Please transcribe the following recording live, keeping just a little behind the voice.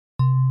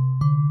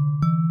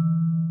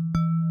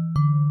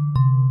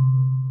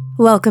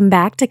Welcome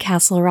back to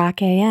Castle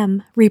Rock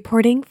AM.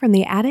 Reporting from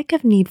the attic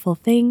of Needful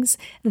Things,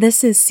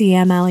 this is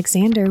CM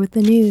Alexander with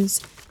the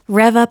news.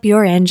 Rev up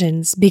your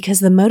engines because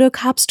the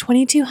Motocops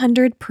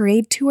 2200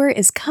 parade tour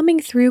is coming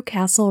through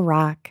Castle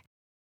Rock.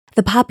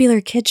 The popular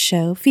kids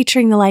show,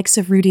 featuring the likes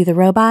of Rudy the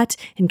Robot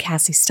and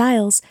Cassie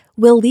Stiles,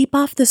 will leap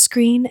off the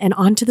screen and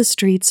onto the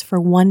streets for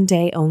one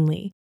day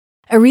only.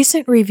 A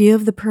recent review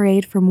of the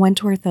parade from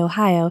Wentworth,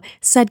 Ohio,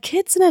 said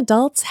kids and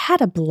adults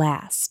had a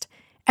blast.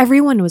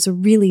 Everyone was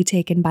really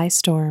taken by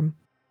storm.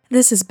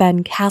 This has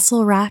been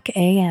Castle Rock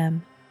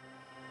AM.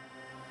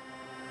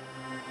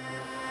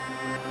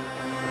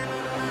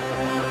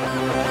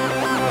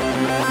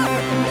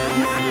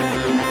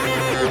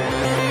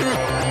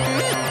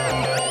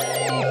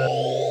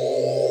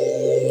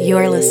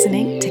 You're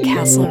listening to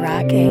Castle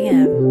Rock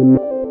AM.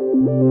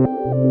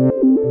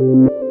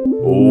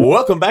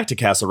 Welcome back to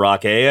Castle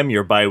Rock AM,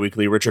 your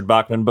bi-weekly Richard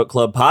Bachman Book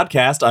Club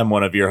podcast. I'm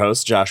one of your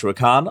hosts, Joshua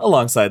Kahn,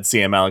 alongside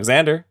CM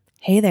Alexander.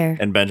 Hey there.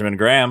 And Benjamin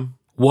Graham.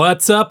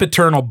 What's up,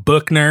 eternal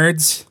book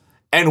nerds?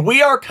 And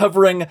we are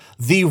covering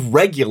The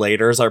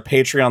Regulators, our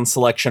Patreon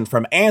selection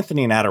from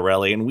Anthony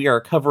Natarelli, and we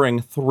are covering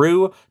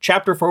through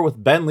Chapter 4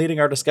 with Ben leading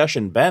our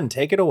discussion. Ben,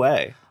 take it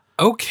away.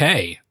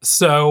 Okay,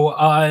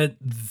 so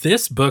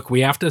this book,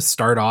 we have to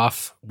start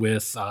off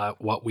with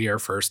what we are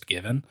first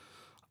given.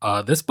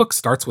 This book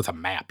starts with a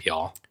map,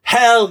 y'all.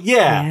 Hell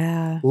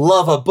yeah!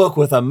 Love a book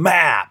with a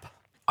map!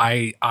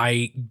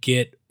 I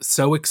get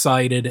so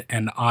excited,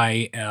 and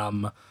I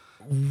am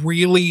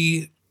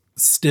really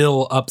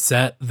still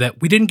upset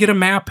that we didn't get a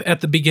map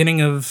at the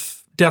beginning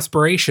of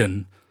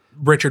Desperation,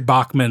 Richard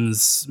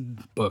Bachman's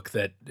book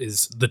that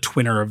is the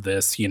twinner of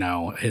this, you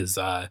know, his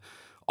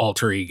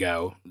alter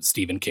ego,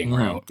 Stephen King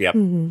wrote. Yep.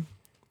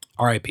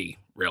 R.I.P.,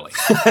 really.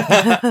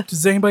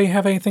 Does anybody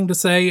have anything to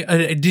say?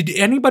 Did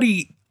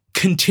anybody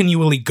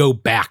continually go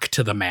back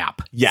to the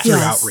map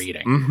throughout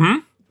reading? Mm-hmm.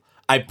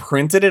 I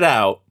printed it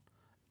out.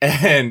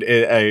 And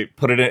I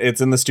put it in, it's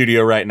in the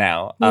studio right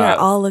now. We're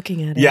all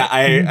looking at it. Yeah,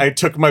 I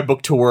took my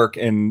book to work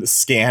and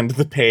scanned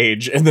the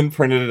page and then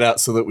printed it out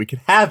so that we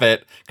could have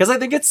it because I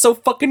think it's so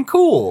fucking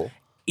cool.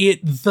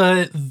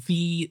 The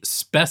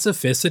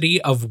specificity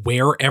of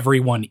where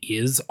everyone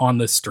is on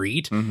the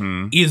street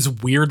is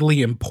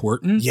weirdly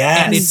important.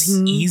 Yes. And it's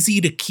easy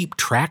to keep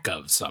track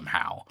of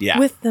somehow. Yeah.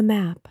 With the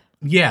map.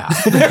 Yeah.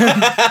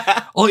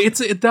 Well,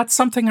 that's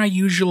something I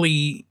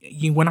usually,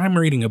 when I'm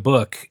reading a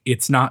book,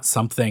 it's not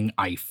something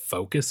I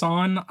focus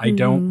on. I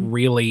don't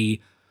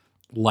really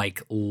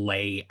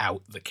lay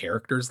out the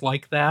characters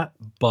like that,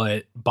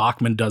 but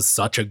Bachman does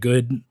such a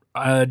good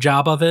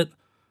job of it.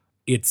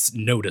 It's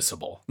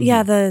noticeable.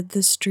 Yeah,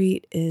 the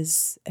street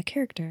is a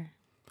character.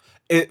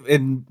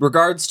 In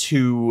regards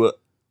to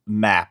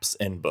maps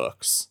in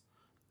books,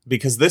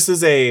 because this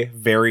is a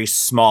very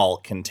small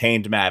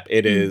contained map,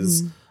 it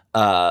is...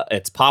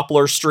 it's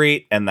Poplar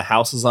Street and the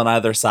houses on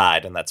either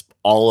side, and that's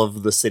all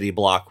of the city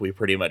block we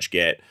pretty much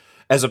get,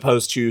 as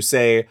opposed to,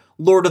 say,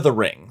 Lord of the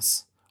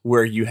Rings,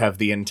 where you have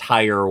the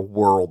entire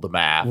world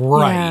map.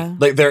 Right. Yeah.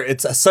 Like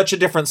it's such a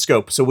different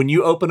scope. So when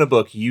you open a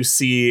book, you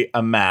see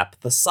a map.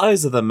 The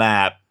size of the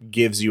map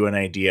gives you an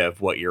idea of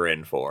what you're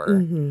in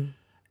for.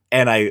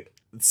 And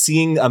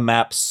seeing a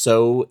map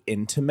so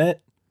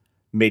intimate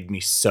made me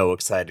so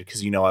excited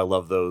because, you know, I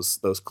love those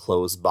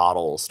closed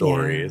bottle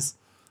stories. Yeah.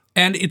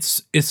 And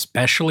it's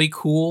especially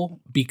cool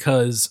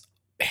because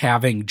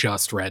having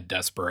just read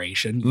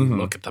Desperation, you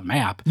look at the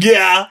map.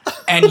 Yeah.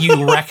 And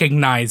you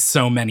recognize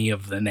so many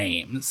of the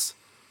names.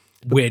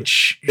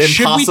 Which,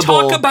 should we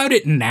talk about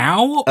it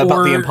now?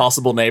 About the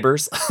impossible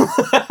neighbors?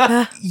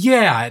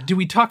 Yeah. Do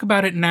we talk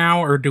about it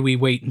now or do we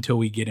wait until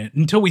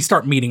we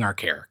start meeting our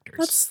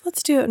characters?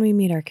 Let's do it when we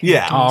meet our characters.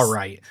 Yeah. All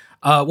right.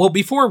 Well,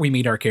 before we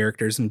meet our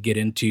characters and get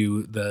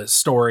into the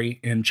story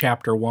in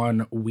Chapter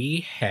 1,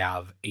 we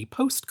have a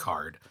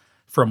postcard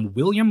from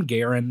William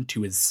Guerin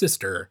to his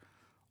sister,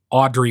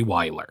 Audrey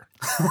Weiler.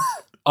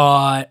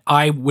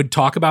 I would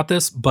talk about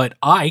this, but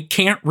I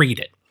can't read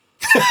it.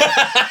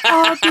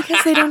 Oh,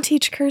 because they don't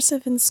teach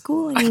cursive in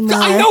school anymore.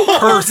 I know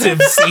cursive,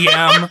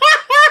 CM.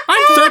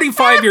 I'm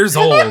 35 years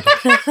old.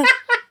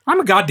 I'm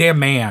a goddamn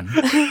man.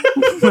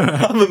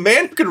 I'm a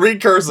man who can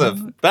read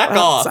cursive. Back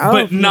off.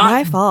 But not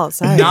my fault.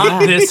 Sorry. Not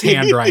this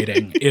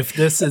handwriting.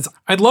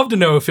 I'd love to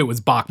know if it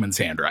was Bachman's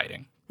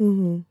handwriting.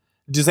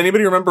 Does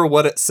anybody remember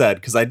what it said?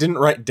 Because I didn't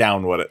write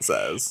down what it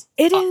says.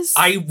 It is.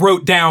 I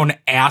wrote down,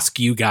 ask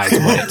you guys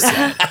what it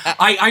said.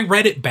 I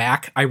read it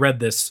back. I read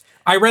this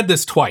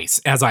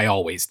twice, as I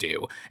always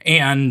do.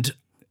 And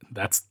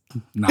that's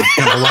not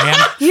gonna land.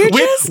 You're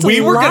just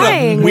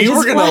lying. We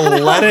were gonna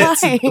let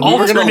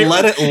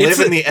it live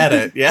in the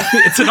edit. Yeah.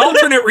 It's an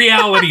alternate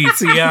reality,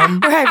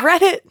 CM. I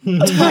read it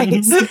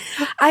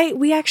twice.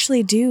 We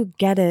actually do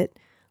get it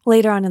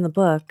later on in the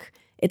book.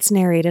 It's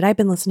narrated. I've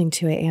been listening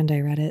to it and I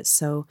read it,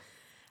 so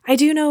I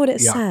do know what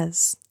it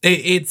says.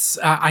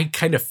 I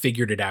kind of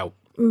figured it out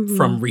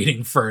from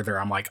reading further.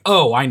 I'm like,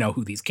 oh, I know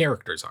who these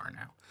characters are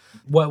now.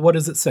 What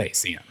does it say,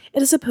 CM?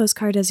 It is a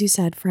postcard, as you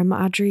said, from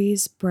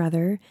Audrey's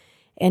brother,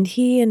 and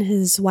he and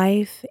his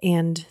wife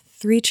and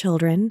 3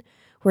 children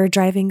were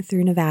driving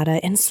through Nevada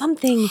and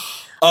something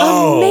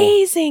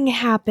amazing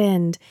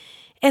happened.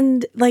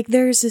 And like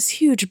there's this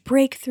huge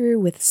breakthrough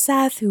with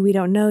Seth, who we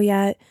don't know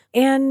yet.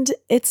 And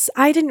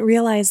I didn't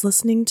realize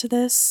listening to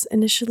this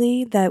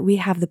initially that we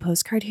have the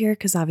postcard here,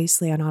 because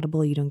obviously on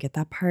Audible you don't get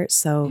that part.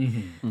 So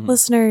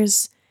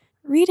listeners,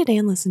 read it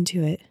and listen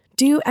to it.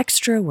 Do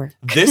extra work.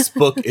 This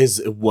book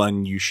is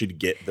one you should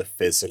get the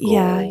physical.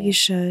 Yeah, you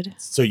should.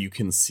 So you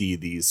can see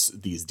these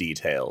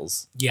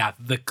details. Yeah,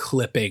 the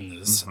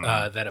clippings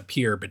that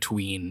appear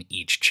between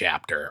each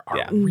chapter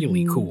are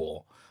really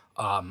cool.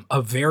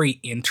 A very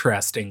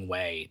interesting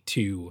way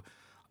to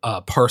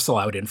parcel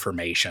out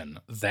information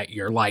that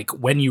you're like,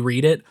 when you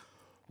read it,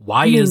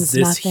 why is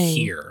this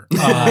here?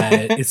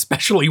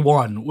 Especially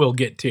one we'll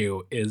get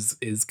to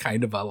is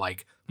kind of a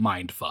like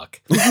mind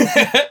fuck.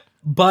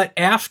 But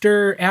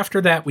after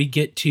that, we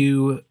get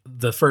to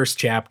the first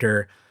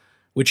chapter,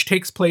 which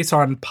takes place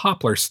on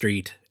Poplar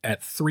Street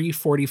at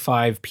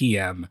 3:45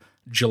 p.m.,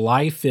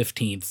 July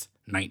 15th,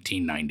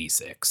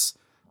 1996.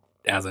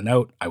 As a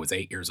note, I was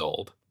 8 years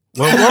old.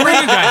 What were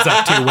you guys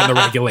up to when the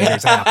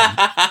Regulators happened?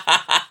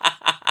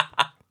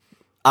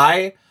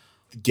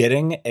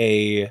 Getting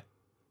a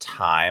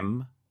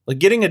time, like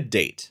getting a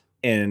date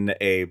in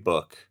a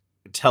book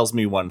tells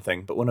me one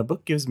thing, but when a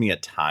book gives me a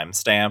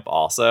timestamp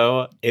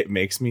also, it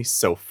makes me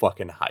so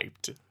fucking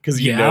hyped.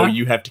 Because you know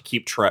you have to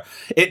keep track.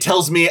 It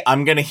tells me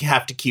I'm going to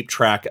have to keep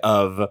track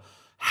of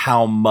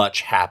how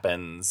much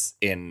happens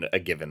in a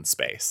given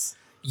space.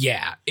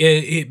 Yeah.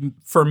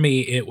 For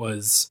me, it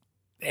was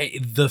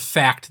the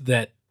fact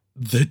that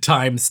the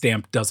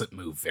timestamp doesn't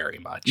move very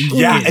much.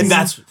 Yeah, and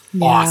that's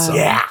awesome.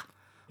 Yeah.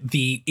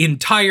 The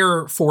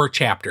entire 4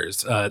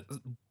 chapters,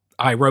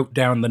 I wrote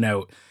down the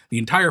note, the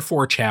entire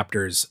 4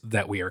 chapters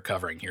that we are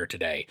covering here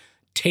today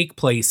take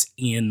place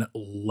in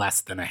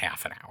less than a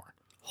half an hour.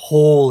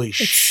 Holy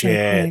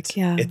shit. So quick,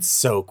 yeah. It's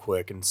so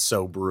quick and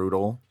so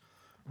brutal.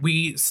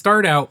 We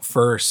start out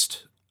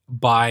first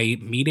by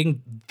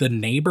meeting the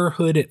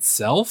neighborhood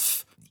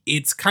itself.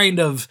 It's kind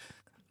of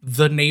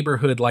the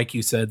neighborhood, like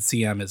you said,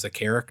 CM is a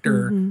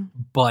character,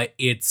 but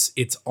it's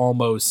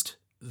almost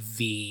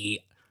the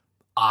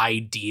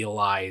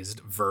idealized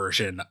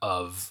version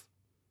of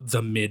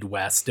the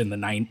Midwest in the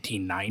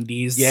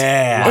 1990s.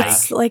 Yeah.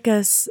 It's like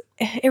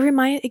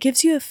it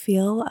gives you a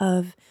feel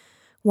of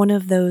one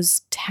of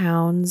those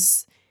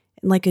towns,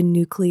 like a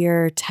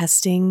nuclear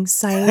testing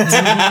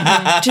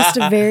site. Just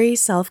very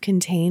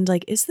self-contained.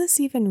 Like, is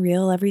this even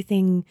real?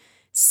 Everything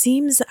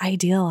seems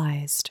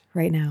idealized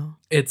right now.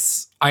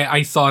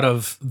 I thought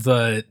of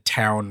the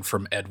town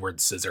from Edward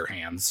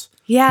Scissorhands.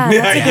 Yeah,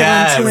 that's a good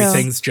one too.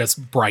 Everything's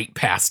just bright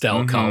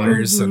pastel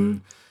colors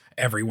and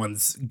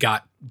everyone's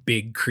got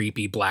big,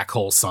 creepy black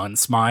hole sun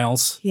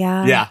smiles.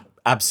 Yeah. Yeah,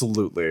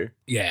 absolutely.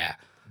 Yeah.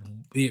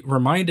 It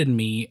reminded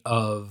me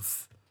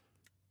of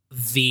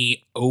the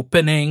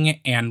opening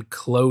and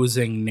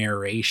closing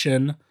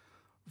narration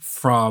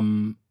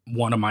from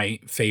one of my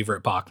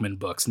favorite Bachman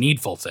books,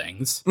 Needful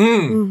Things.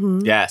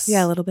 Yes.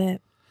 Yeah, a little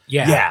bit.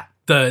 Yeah.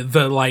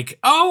 The like,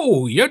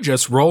 oh, you're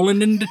just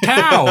rolling into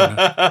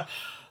town.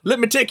 Let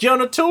me take you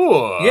on a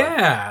tour.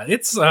 Yeah,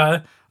 it's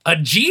a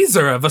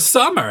geezer of a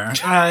summer.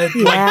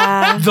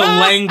 Yeah. The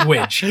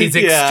language is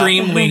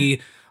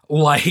extremely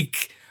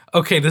like,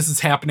 okay, this is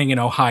happening in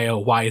Ohio.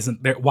 Why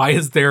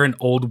is there an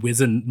old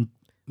wizened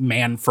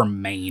man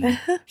from Maine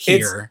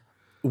here?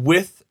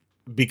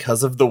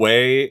 Because of the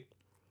way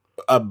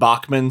a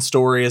Bachman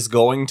story is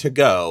going to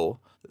go,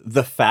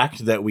 the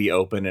fact that we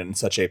open in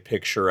such a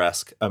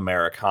picturesque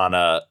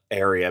Americana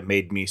area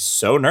made me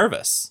so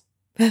nervous.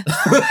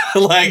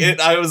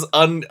 I was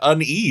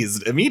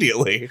uneased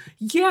immediately.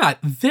 Yeah,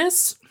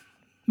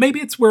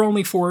 maybe we're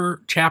only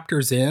 4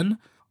 chapters in.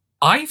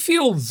 I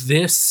feel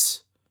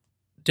this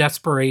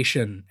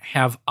desperation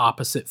have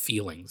opposite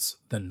feelings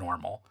than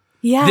normal.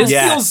 Yeah. This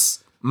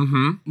feels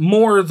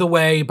more the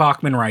way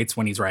Bachman writes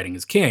when he's writing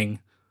his King.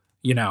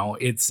 You know,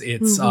 it's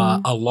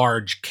a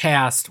large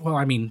cast. Well,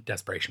 I mean,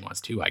 Desperation was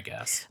too, I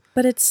guess.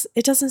 But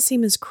it doesn't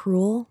seem as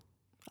cruel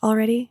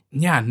already.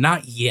 Yeah,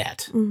 not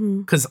yet.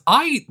 Because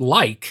I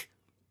like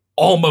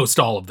almost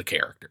all of the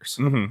characters.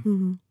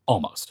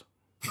 Almost.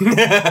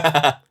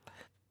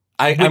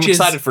 I'm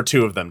excited for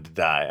 2 of them to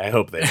die. I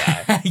hope they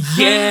die.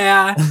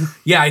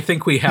 Yeah, I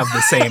think we have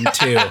the same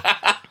too.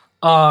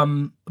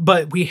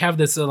 But we have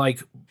this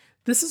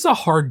this is a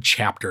hard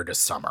chapter to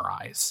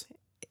summarize.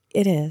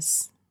 It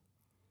is.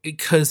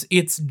 Because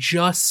it's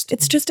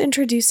just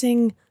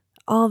introducing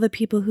all the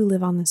people who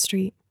live on the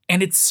street.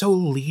 And it's so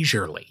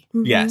leisurely.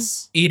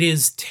 Yes. It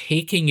is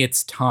taking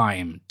its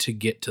time to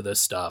get to the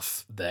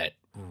stuff that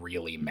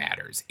really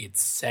matters.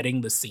 It's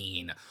setting the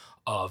scene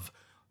of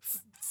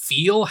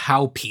feel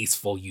how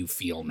peaceful you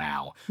feel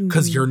now,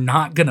 because you're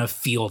not going to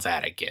feel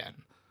that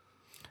again.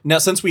 Now,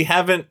 since we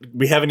haven't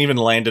even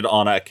landed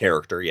on a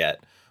character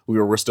yet,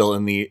 we're still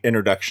in the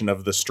introduction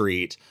of the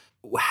street.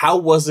 How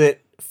was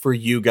it for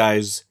you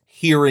guys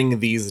hearing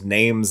these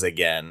names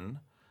again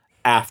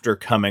after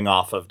coming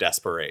off of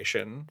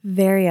Desperation?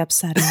 Very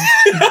upsetting.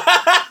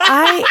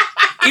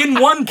 In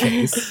one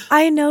case.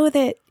 I know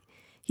that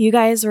you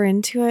guys were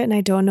into it, and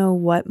I don't know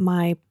what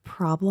my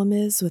problem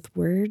is with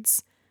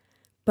words,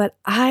 but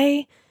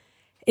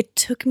it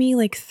took me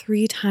like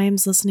 3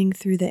 times listening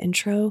through the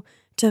intro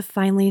to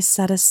finally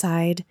set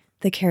aside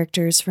the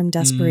characters from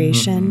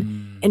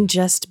Desperation and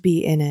just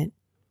be in it.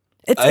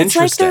 It's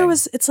like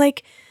it's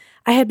like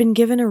I had been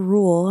given a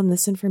rule and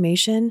this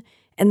information,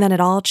 and then it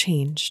all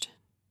changed.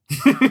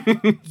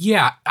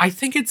 Yeah, I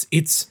think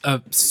it's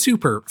a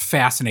super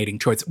fascinating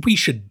choice. We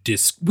should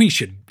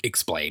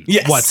explain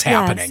what's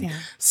happening. Yes, yeah.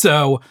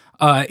 So,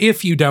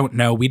 if you don't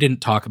know, we didn't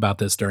talk about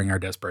this during our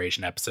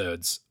Desperation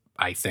episodes.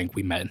 I think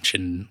we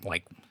mentioned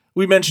it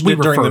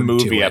during the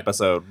movie it.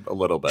 episode a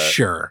little bit.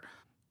 Sure.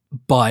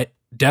 But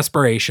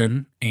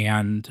Desperation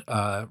and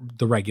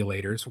the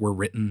Regulators were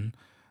written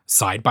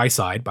side by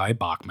side by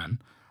Bachman.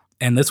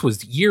 And this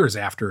was years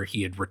after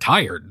he had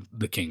retired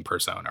the King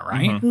persona,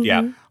 right? Mm-hmm.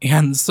 Yeah.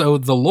 And so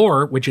the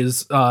lore, which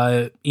is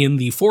in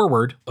the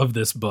foreword of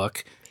this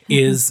book,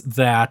 is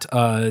that,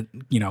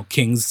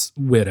 King's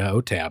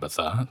widow,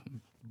 Tabitha,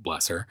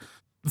 bless her,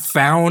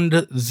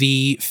 found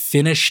the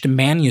finished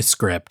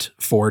manuscript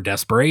for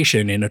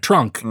Desperation in a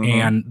trunk,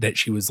 and that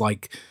she was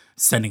like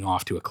sending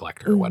off to a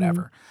collector or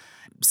whatever.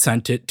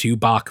 Sent it to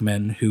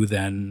Bachman, who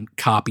then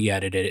copy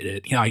edited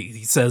it.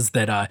 He says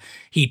that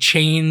he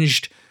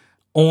changed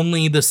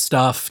only the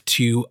stuff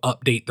to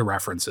update the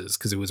references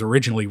because it was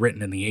originally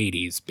written in the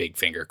 80s, big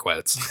finger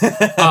quotes.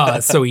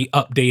 So he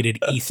updated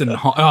Ethan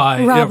Hawke.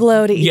 Rob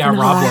Lowe to Ethan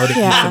Hawke. Rob Lowe to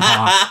Ethan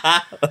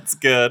Hawke. That's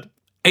good.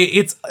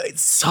 It's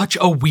such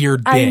a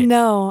weird bit. I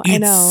know.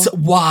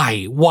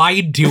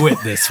 Why do it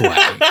this way?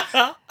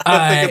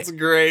 I think it's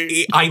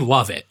great. I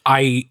love it.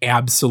 I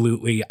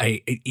absolutely,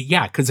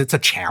 because it's a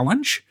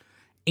challenge.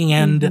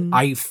 And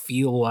I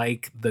feel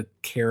like the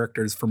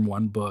characters from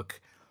one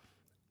book,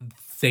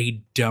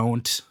 they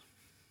don't,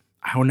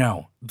 I don't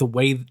know, the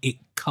way it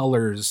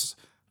colors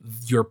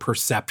your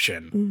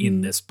perception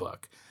in this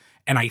book.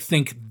 And I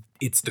think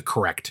it's the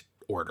correct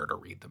order to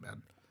read them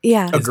in.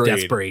 Yeah. It's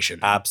Desperation.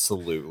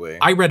 Absolutely.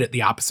 I read it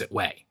the opposite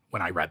way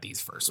when I read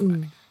these first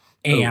way.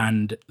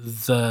 And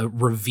the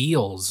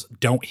reveals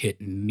don't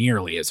hit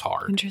nearly as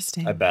hard.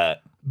 Interesting. I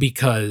bet.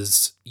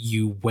 Because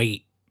you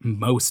wait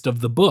most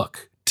of the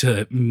book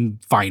to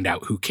find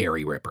out who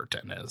Carrie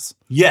Ripperton is.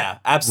 Yeah,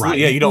 absolutely.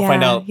 Right. Yeah, you don't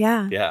find out.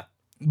 Yeah.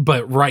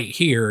 But right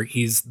here,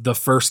 he's the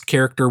first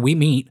character we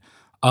meet,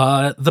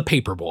 the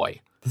paperboy.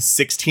 The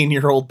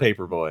 16-year-old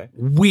paperboy.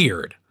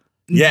 Weird.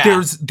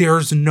 Yeah.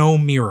 There's no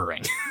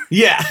mirroring.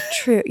 Yeah.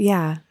 True.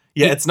 Yeah.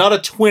 Yeah, it's not a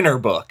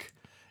twinner book.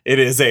 It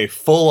is a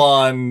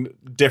full-on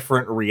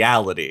different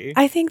reality.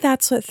 I think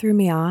that's what threw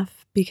me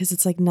off because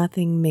it's like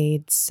nothing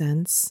made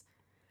sense.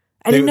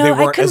 I didn't know. They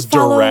weren't as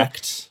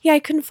direct. Yeah, I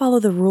couldn't follow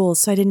the rules,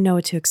 so I didn't know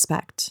what to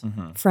expect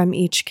from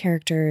each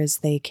character as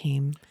they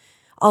came.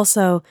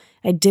 Also,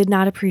 I did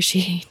not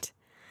appreciate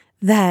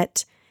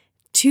that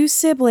 2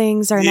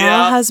 siblings are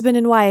now husband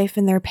and wife,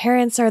 and their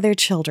parents are their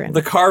children.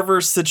 The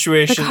Carvers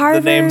situation, the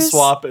name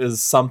swap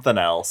is something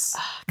else.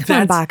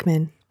 Come on,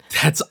 Bachman.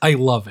 I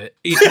love it.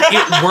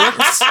 It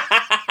works.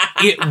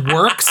 It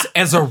works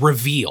as a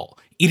reveal.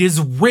 It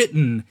is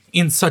written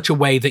in such a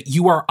way that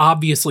you are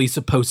obviously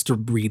supposed to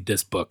read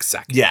this book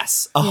second.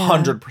 Yes,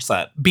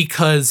 100%.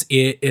 Because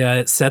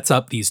it sets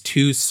up these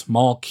 2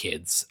 small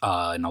kids,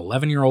 an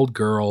 11-year-old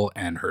girl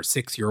and her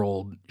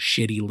 6-year-old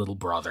shitty little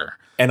brother.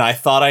 And I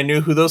thought I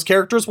knew who those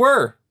characters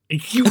were.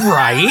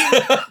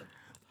 Right?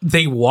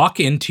 They walk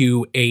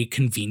into a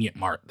convenient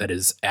mart that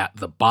is at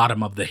the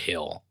bottom of the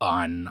hill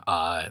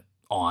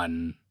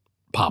on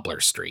Poplar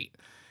Street.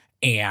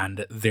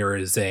 And there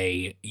is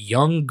a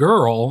young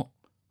girl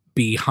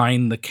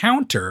behind the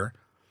counter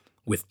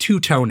with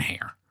 2-tone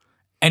hair.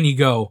 And you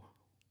go,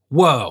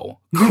 whoa,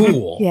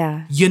 cool.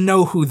 Yeah. You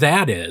know who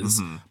that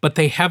is. But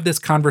they have this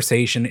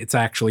conversation. It's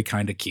actually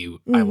kind of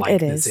cute. I like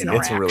this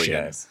interaction. It's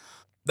really nice.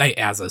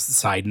 As a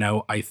side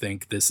note, I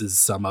think this is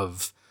some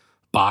of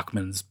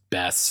Bachman's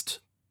best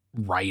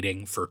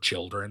writing for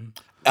children.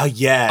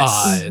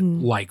 Yes.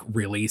 Like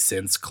really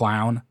since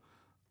Clown.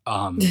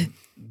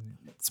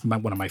 It's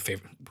one of my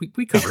favorite.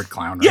 We covered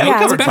Clown, right? Yeah, we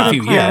covered It's been Clown. a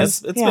few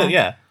years. It's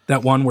been.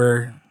 That one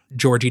where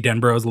Georgie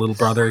Denbrough's little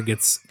brother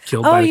gets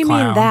killed by Oh, the you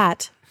clown. mean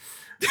that?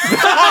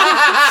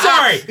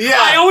 Sorry. Yeah.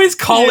 I always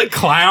call it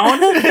Clown.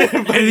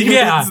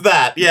 It's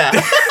that. Yeah.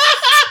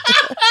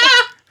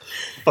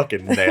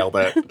 Fucking nailed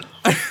it.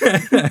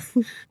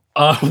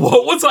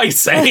 What was I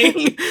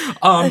saying?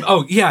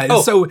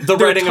 So the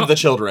writing of the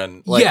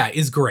children,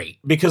 is great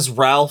because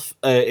Ralph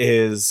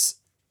is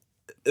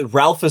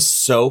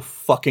so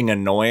fucking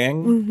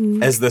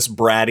annoying as this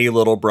bratty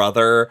little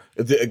brother.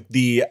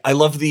 I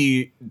love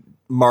the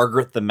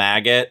Margaret the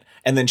maggot,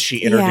 and then she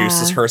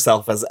introduces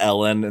herself as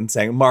Ellen and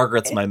saying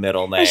Margaret's my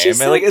middle name. She's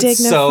so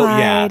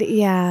dignified.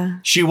 Yeah.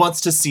 She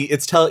wants to see.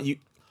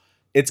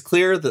 It's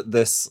clear that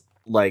this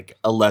like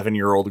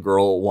 11-year-old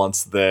girl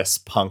wants this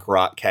punk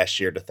rock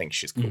cashier to think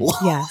she's cool.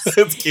 Yes.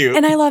 It's cute.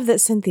 And I love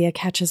that Cynthia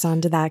catches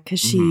on to that because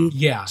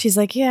she's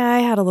like, yeah, I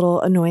had a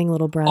little annoying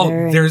little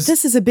brother. And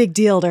this is a big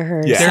deal to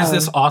her. Yeah. There's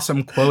this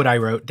awesome quote I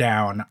wrote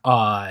down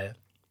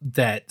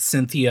that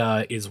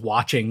Cynthia is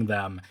watching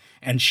them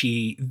and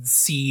she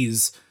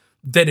sees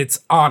that it's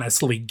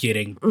honestly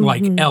getting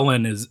like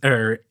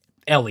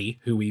Ellie,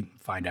 who we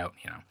find out,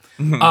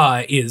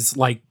 is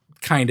like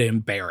kind of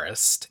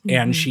embarrassed.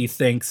 And she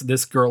thinks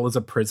this girl is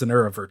a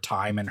prisoner of her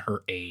time and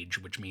her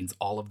age, which means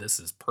all of this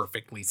is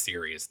perfectly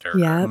serious to her.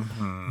 Yeah.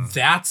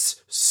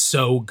 That's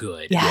so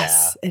good.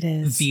 Yes, it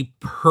is. The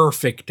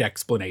perfect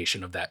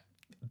explanation of that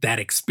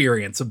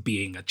experience of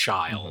being a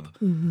child.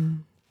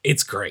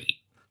 It's great.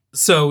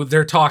 So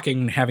they're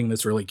talking, having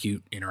this really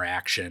cute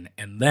interaction.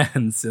 And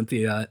then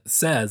Cynthia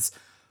says,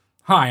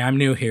 hi, I'm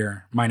new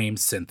here. My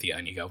name's Cynthia.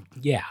 And you go,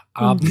 yeah,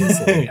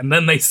 obviously. And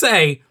then they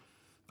say,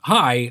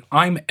 hi,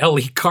 I'm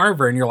Ellie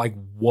Carver. And you're like,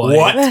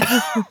 what?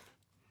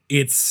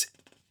 It's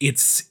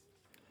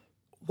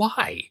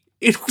why?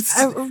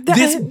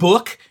 This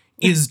book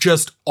is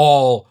just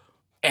all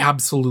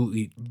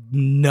absolutely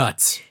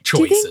nuts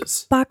choices. Do you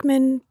think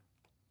Bachman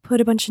put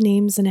a bunch of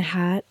names in a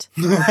hat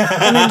and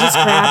then just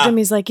grabbed him?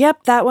 He's like,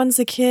 yep, that one's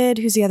the kid.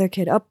 Who's the other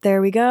kid? Oh,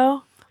 there we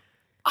go.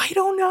 I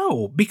don't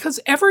know, because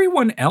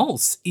everyone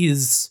else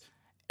is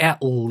at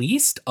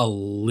least a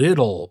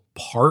little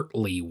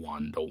partly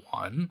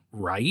one-to-one,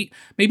 right?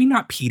 Maybe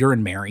not Peter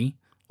and Mary.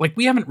 Like,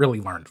 we haven't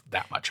really learned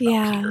that much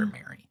about Peter and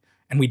Mary.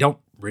 And we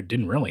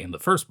didn't really in the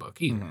first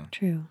book either.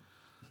 True.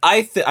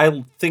 I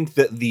think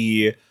that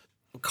the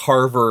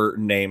Carver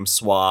name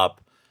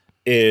swap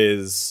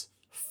is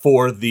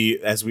for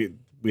the, as we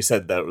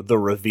said, the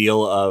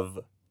reveal of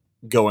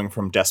going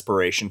from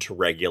desperation to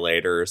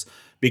regulators,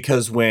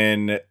 because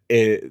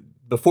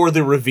before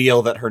the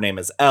reveal that her name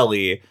is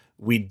Ellie,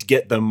 we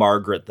get the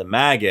Margaret the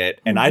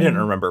Maggot, and I didn't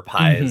remember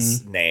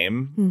Pye's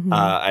name.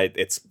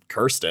 It's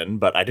Kirsten,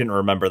 but I didn't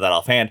remember that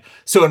offhand.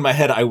 So in my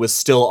head, I was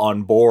still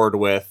on board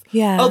with,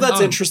 oh,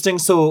 that's interesting.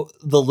 So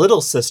the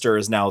little sister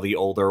is now the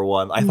older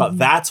one. I thought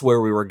that's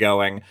where we were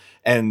going,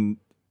 and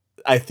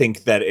I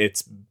think that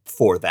it's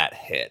for that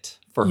hit.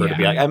 For her to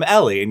be like, I'm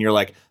Ellie. And you're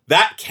like,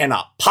 that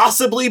cannot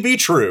possibly be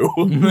true.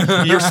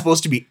 You're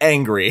supposed to be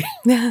angry.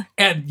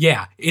 And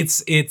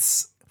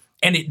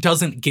and it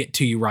doesn't get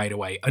to you right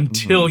away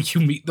until you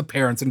meet the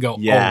parents and go,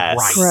 oh,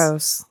 right.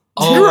 Gross.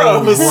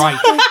 Oh, gross. Right.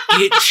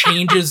 It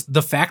changes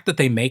the fact that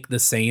they make the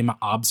same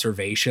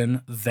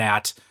observation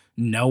that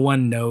no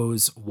one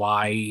knows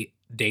why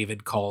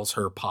David calls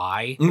her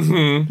Pye.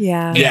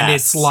 Yeah. And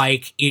it's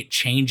like, it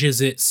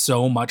changes it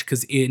so much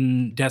because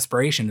in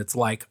desperation, it's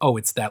like, oh,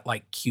 it's that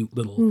like cute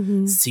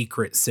little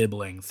secret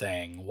sibling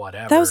thing,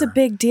 whatever. That was a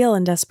big deal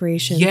in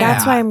desperation. Yeah.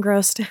 That's why I'm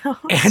grossed out.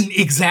 And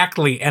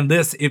exactly. And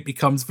it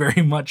becomes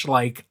very much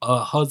like a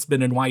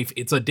husband and wife.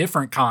 It's a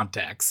different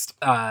context.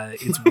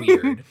 It's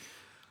weird.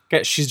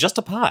 Okay, she's just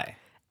a pie.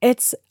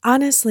 It's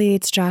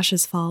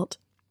Josh's fault.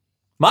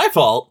 My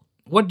fault?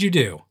 What'd you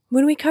do?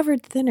 When we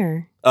covered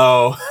Thinner.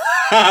 Oh,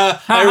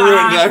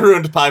 I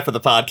ruined Pie for the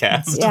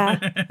podcast.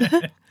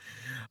 Yeah.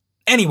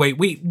 Anyway,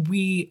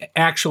 we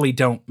actually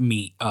don't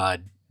meet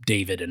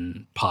David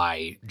and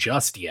Pye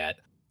just yet.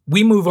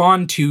 We move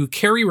on to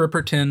Carrie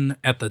Ripperton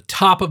at the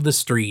top of the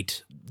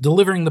street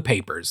delivering the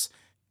papers.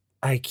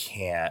 I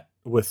can't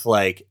with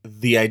like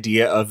the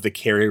idea of the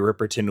Carrie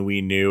Ripperton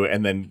we knew,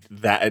 and then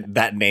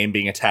that name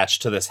being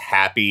attached to this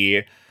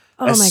happy,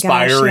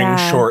 aspiring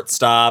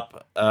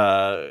shortstop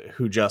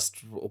who just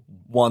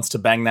wants to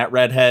bang that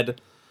redhead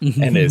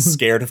and is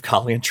scared of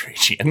Colleen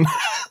Trajan.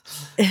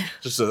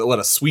 What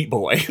a sweet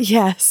boy.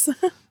 Yes.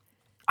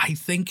 I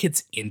think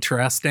it's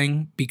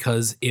interesting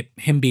because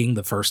him being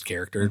the first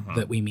character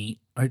that we meet.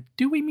 Or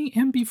do we meet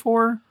him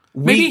before?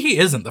 Maybe he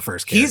isn't the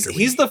first character.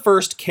 He's the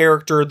first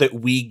character that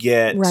we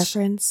get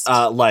referenced.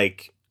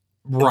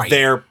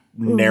 Their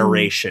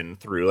narration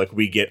through. Like,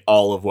 we get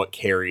all of what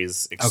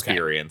Carrie's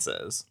experience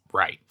is.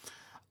 Right.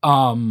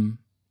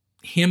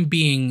 Him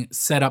being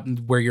set up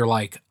where you're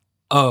like,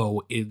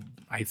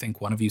 I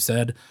think one of you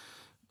said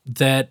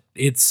that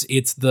it's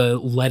the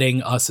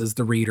letting us as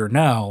the reader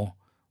know,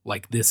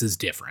 like, this is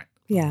different.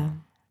 Yeah.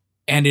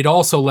 And it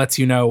also lets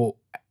you know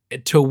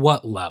to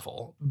what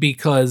level,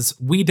 because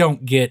we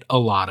don't get a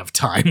lot of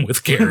time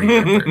with Carrie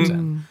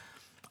Ripperton.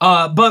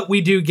 But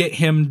we do get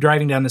him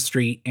driving down the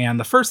street, and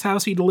the first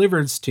house he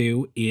delivers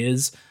to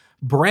is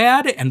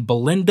Brad and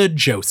Belinda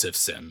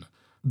Josephson.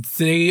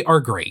 They are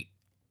great.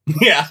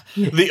 Yeah.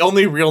 The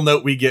only real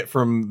note we get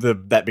from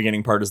that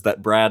beginning part is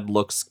that Brad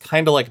looks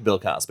kind of like Bill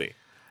Cosby.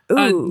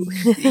 Ooh.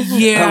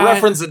 Yeah. A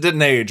reference that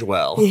didn't age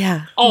well.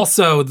 Yeah.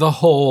 Also, the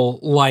whole,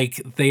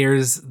 like,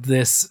 there's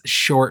this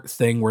short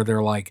thing where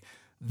they're like,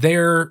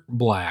 they're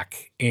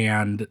black,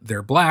 and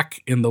they're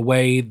black in the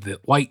way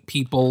that white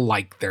people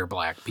like their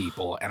black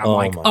people. And I'm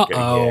like,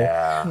 uh-oh.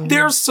 Yeah.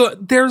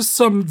 There's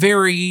some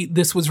very,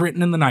 this was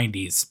written in the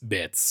 90s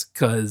bits,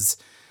 because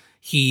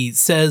he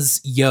says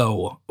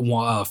yo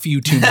a few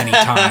too many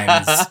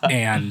times,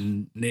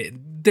 and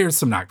there's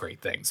some not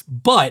great things.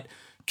 But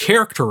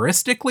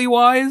characteristically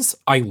wise,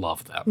 I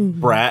love them.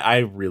 Mm-hmm. Brad, I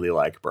really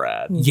like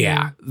Brad.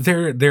 Yeah,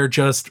 they're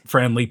just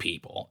friendly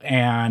people,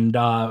 and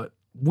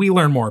we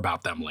learn more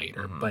about them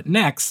later. But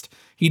next,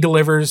 he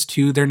delivers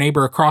to their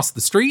neighbor across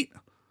the street.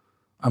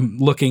 I'm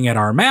looking at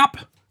our map.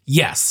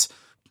 Yes,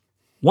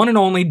 one and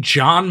only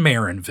John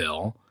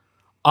Marinville.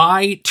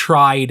 I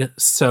tried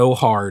so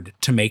hard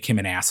to make him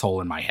an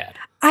asshole in my head.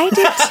 I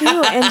did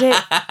too, and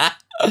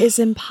it is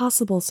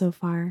impossible so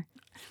far.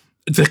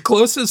 The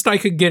closest I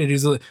could get it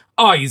is,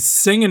 he's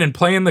singing and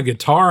playing the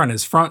guitar on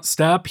his front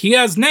step. He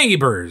has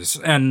neighbors.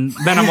 And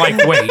then I'm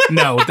like, wait,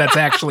 no, that's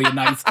actually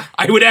nice.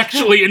 I would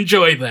actually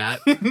enjoy that.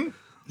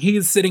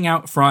 He's sitting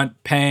out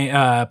front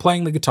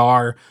playing the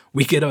guitar.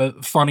 We get a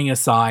funny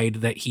aside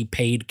that he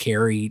paid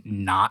Carrie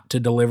not to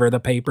deliver the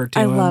paper to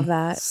him. I love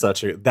that.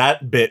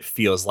 That bit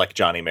feels like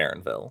Johnny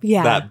Marinville.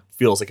 Yeah. That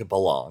feels like it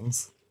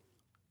belongs.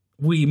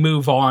 We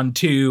move on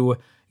to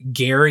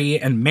Gary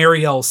and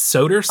Marielle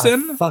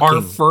Soderson,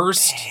 our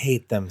first. I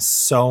hate them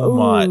so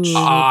much. Ooh,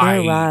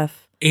 they're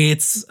rough.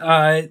 It's,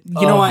 you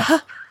know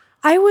what?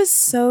 I was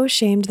so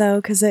ashamed though,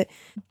 because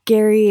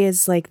Gary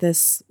is like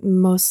this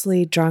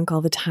mostly drunk all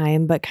the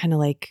time, but kind of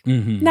like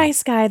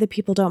nice guy that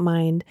people don't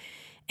mind.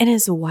 And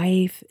his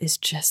wife is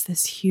just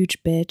this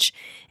huge bitch.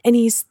 And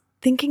he's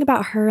thinking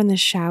about her in the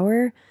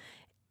shower,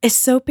 is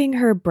soaping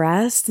her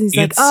breast. And he's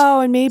like,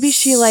 oh, and maybe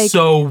she like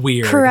so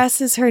weird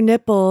caresses her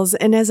nipples.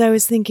 And as I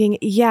was thinking,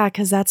 yeah,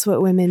 because that's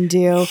what women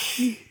do.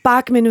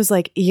 Bachman was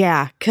like,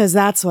 yeah, because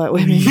that's what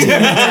women do.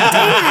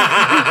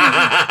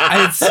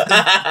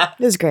 It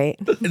was great.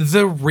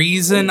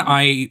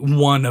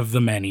 One of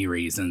the many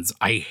reasons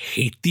I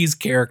hate these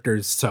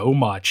characters so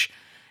much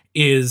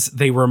is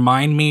they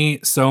remind me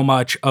so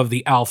much of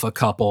the alpha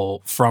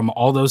couple from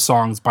all those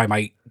songs by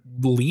my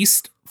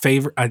least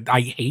favorite.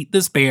 I hate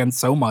this band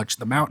so much.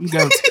 The Mountain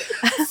Goats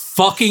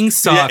fucking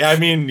suck. Yeah, I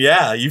mean,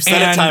 yeah, you've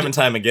said it time and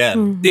time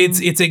again.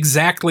 It's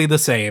exactly the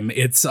same.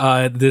 It's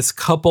this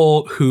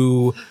couple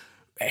who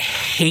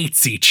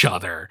hates each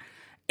other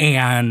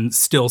and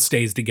still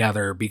stays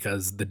together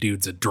because the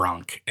dude's a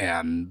drunk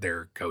and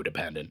they're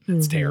codependent.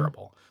 It's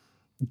terrible.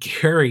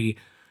 Gary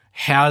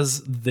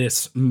has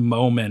this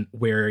moment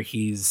where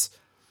he's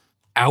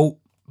out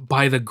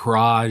by the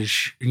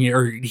garage,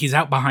 or he's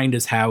out behind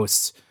his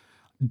house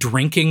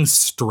drinking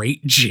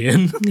straight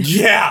gin.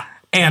 Yeah.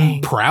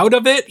 And proud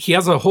of it. He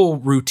has a whole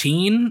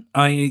routine.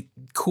 A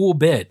cool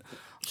bit.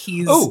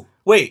 Oh,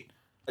 wait.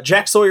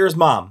 Jack Sawyer's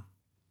mom.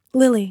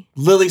 Lily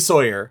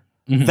Sawyer.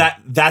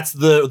 That's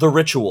the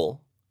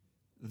ritual.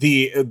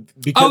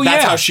 Because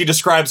that's how she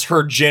describes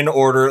her gin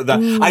order.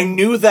 I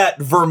knew that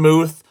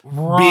vermouth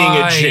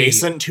being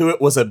adjacent to it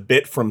was a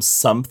bit from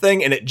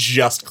something, and it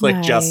just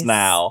clicked just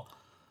now.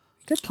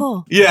 Good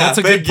pull. Yeah, that's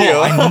a good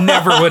pull. I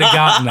never would have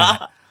gotten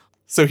that.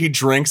 So he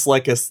drinks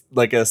like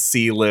a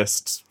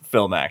C-list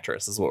film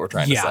actress is what we're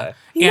trying to say.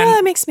 Yeah,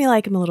 that makes me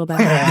like him a little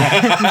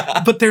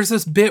better. But there's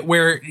this bit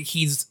where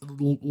he's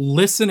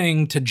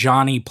listening to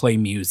Johnny play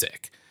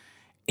music,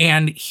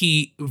 and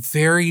he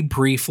very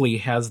briefly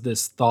has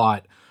this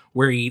thought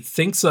where he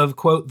thinks of,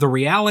 quote, the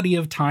reality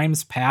of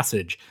time's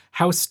passage,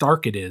 how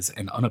stark it is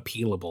and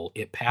unappealable.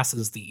 It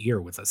passes the ear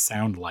with a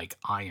sound like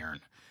iron.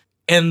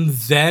 And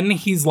then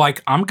he's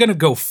like, I'm going to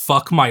go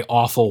fuck my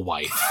awful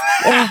wife.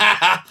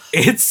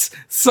 It's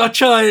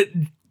such a...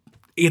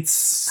 he's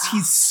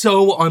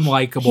so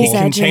unlikable. He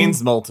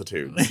contains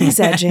multitudes. He's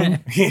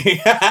edging. He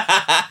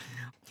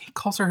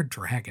calls her a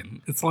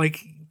dragon. It's like,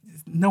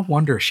 no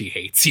wonder she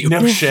hates you.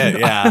 No shit,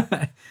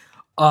 yeah.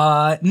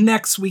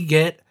 Next we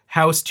get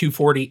House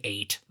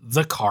 248,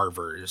 The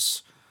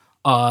Carvers.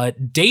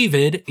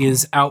 David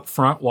is out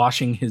front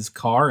washing his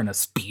car in a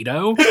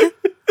Speedo.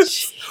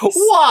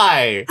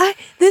 Why?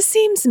 This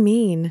seems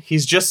mean.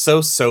 He's just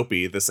so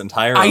soapy this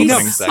entire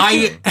opening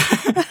section.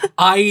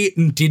 I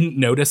didn't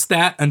notice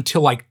that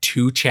until like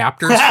 2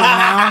 chapters from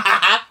now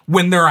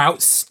when they're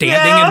out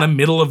standing in the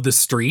middle of the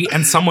street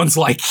and someone's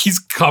like, he's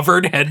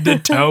covered head to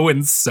toe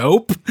in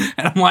soap.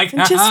 And I'm like,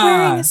 just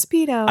wearing a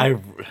Speedo.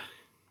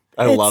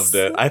 I loved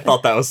it. I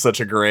thought that was such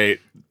a great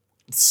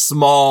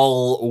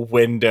small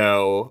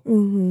window.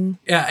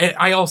 Yeah,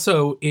 I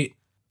also,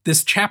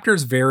 this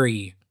chapter's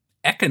very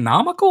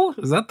economical.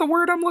 Is that the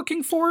word I'm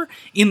looking for?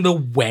 In the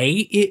way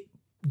it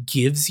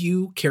gives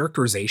you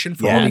characterization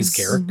for all these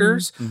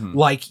characters.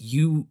 Like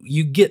you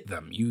get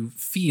them. You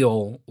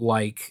feel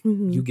like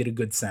you get a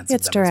good sense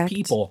of them as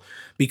people.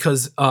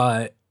 Because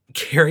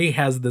Carrie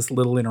has this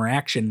little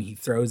interaction. He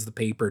throws the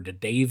paper to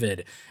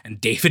David, and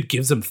David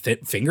gives him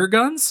finger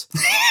guns.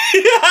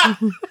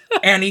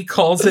 And he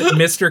calls it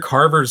Mr.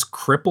 Carver's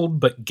crippled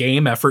but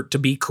game effort to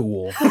be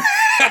cool.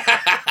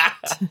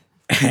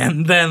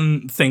 And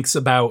then thinks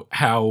about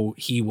how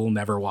he will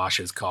never wash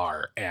his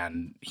car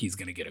and he's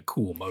going to get a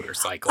cool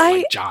motorcycle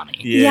like Johnny.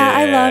 Yeah,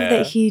 I love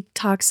that he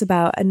talks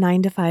about a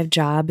 9-to-5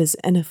 job as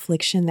an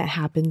affliction that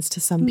happens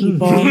to some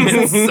people.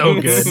 It's so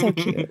good. It's so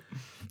cute.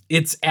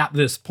 It's at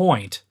this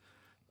point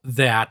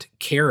that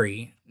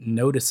Carrie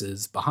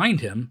notices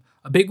behind him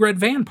a big red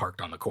van parked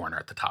on the corner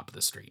at the top of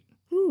the street.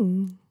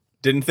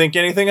 Didn't think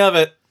anything of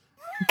it.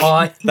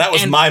 That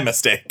was and my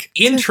mistake.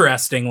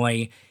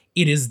 Interestingly,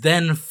 it is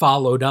then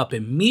followed up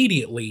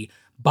immediately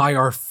by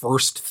our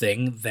first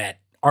thing that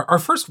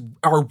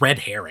our red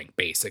herring,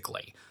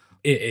 basically.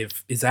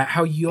 If is that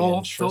how you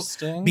all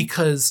felt?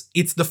 Because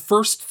it's the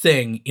first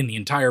thing in the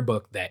entire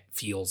book that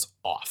feels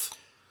off.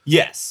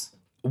 Yes.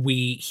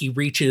 He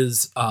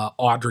reaches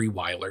Audrey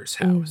Weiler's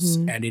house,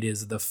 and it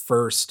is the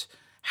first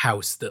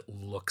house that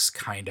looks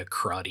kind of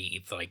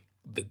cruddy. Like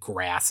the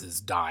grass is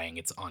dying.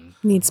 It's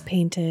needs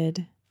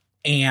painted.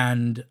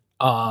 And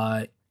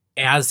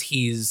as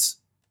he's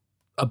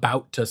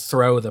about to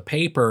throw the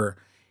paper,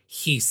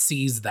 he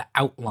sees the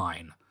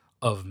outline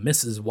of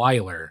Mrs.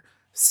 Weiler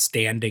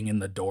standing in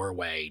the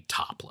doorway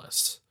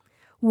topless.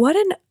 What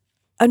an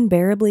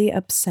unbearably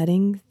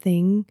upsetting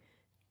thing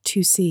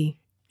to see.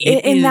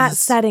 In that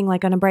setting,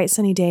 like on a bright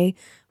sunny day,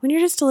 when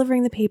you're just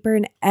delivering the paper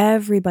and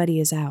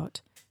everybody is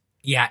out.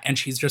 Yeah, and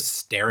she's just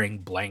staring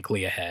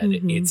blankly ahead.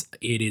 It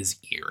is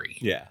eerie.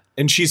 Yeah.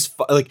 And she's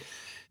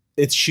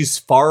she's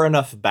far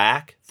enough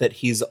back that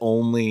he's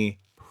only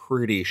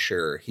pretty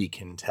sure he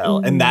can tell.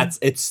 And that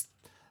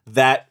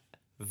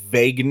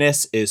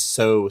vagueness is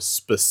so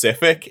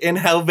specific in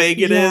how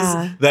vague it is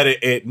that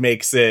it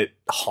makes it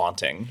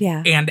haunting.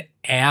 Yeah. And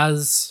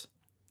as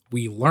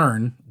we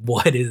learn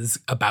what is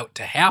about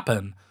to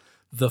happen,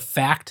 the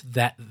fact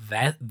that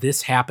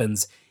this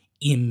happens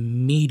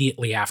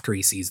immediately after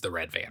he sees the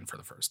red van for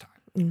the first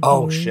time.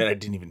 Oh shit, I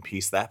didn't even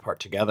piece that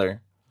part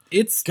together.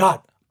 It's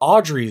God,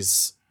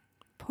 Audrey's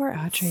poor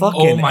Audrey.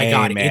 Oh my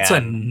God, man. It's a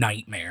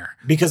nightmare.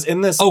 Because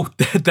in this... Oh,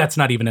 that's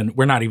not even...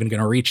 we're not even going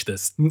to reach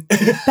this.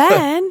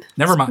 Ben!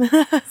 Never mind.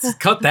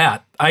 Cut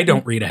that. I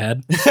don't read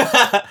ahead.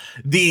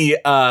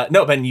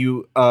 No, Ben,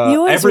 you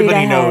always everybody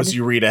read ahead. knows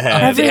you read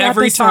ahead.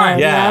 Every time.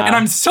 Yeah. And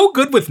I'm so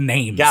good with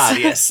names. God,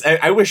 yes.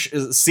 I wish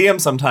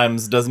CM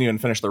sometimes doesn't even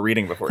finish the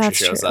reading before That's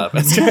she shows true. up.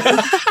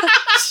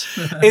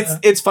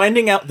 It's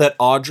finding out that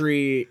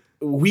Audrey...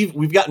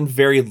 We've gotten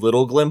very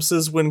little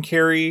glimpses when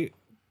Carrie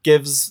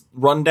gives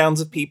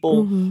rundowns of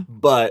people,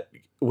 but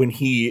when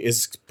he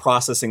is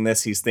processing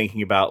this, he's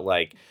thinking about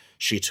like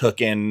she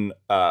took in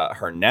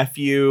her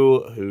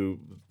nephew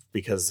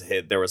because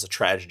there was a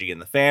tragedy in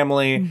the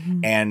family,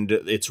 and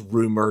it's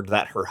rumored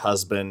that her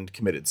husband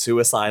committed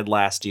suicide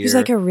last year. He's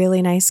like a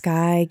really nice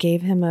guy,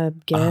 gave him a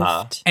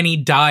gift. And he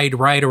died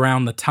right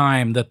around the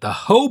time that the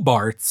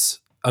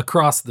Hobarts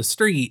across the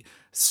street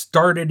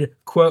started,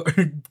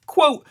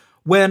 quote,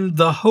 when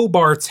the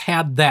Hobarts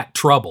had that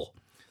trouble.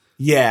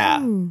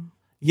 Yeah.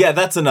 Yeah,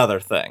 that's another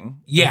thing.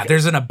 Yeah,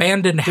 there's an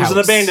abandoned house.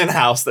 There's an abandoned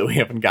house that we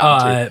haven't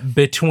gotten to.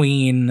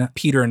 Between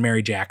Peter and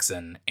Mary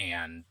Jackson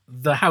and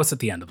the house at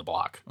the end of the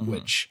block,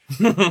 which,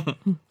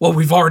 well,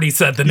 we've already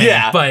said the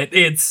name, but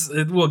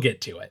we'll get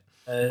to it.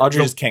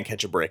 Audrey just can't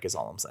catch a break is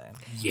all I'm saying.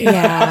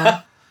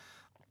 Yeah.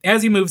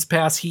 As he moves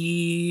past,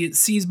 he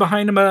sees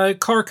behind him a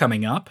car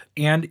coming up,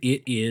 and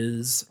it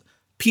is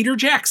Peter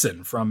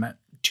Jackson from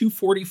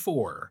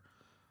 244,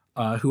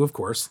 who, of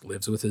course,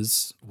 lives with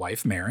his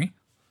wife, Mary,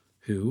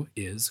 who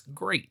is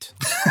great.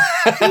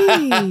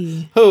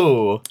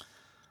 Who?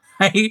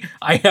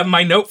 I have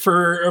my note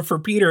for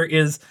Peter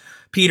is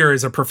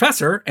a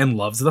professor and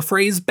loves the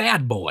phrase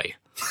bad boy.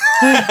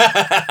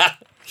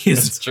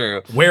 He's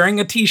true. Wearing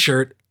a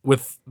t-shirt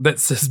that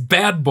says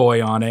bad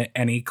boy on it,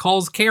 and he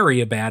calls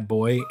Carrie a bad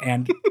boy,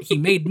 and he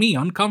made me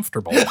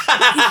uncomfortable.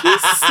 He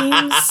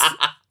seems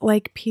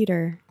like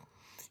Peter.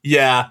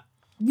 Yeah.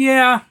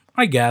 Yeah,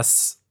 I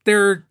guess.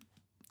 They're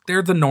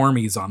the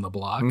normies on the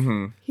block.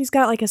 He's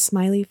got like a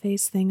smiley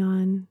face thing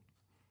on.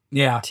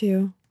 Yeah.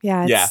 Too.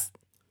 Yeah.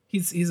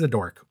 He's a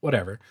dork.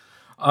 Whatever.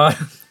 I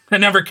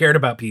never cared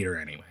about Peter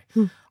anyway.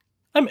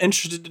 I'm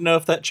interested to know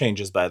if that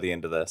changes by the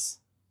end of this.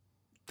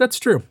 That's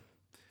true.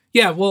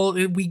 Yeah, well,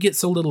 we get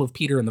so little of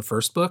Peter in the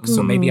first book,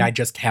 so maybe I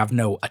just have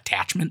no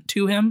attachment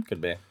to him.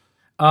 Could be.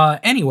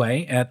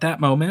 Anyway, at that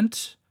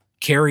moment,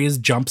 Carrie is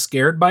jump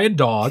scared by a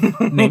dog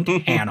named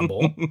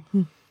Hannibal.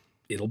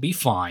 It'll be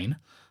fine.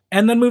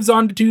 And then moves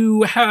on to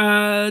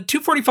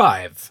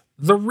 245,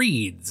 The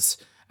Reeds.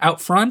 Out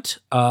front,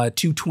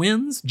 two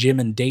twins, Jim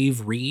and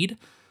Dave Reed,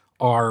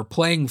 are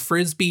playing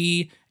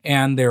Frisbee,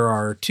 and there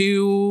are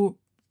two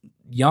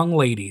young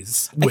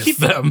ladies with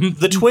them.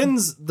 The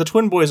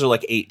twin boys are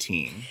like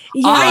 18.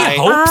 Yeah, I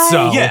hope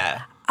so.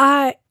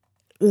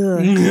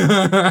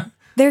 Yeah.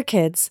 They're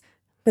kids,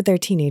 but they're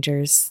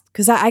teenagers.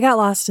 Because I got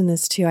lost in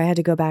this too. I had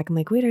to go back. I'm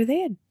like, wait, are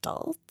they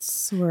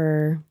adults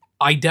or?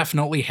 I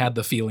definitely had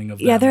the feeling of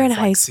them. Yeah, they're in as,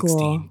 high like, school.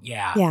 16.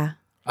 Yeah. Yeah.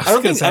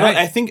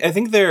 I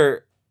think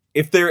they're,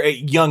 if they're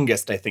at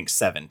youngest, I think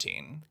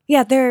 17.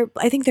 Yeah,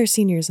 I think they're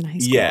seniors in high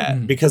school. Yeah,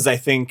 because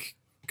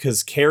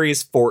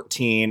Carrie's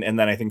 14, and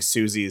then I think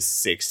Susie's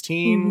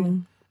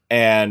 16,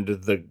 and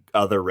the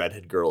other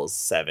redhead girl is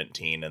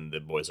 17, and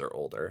the boys are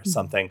older.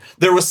 Something.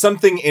 There was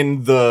something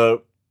in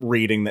the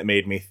reading that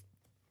made me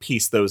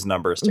piece those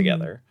numbers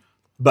together.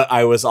 But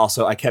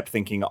I kept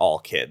thinking all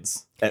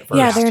kids at first.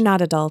 Yeah, they're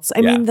not adults.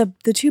 I mean,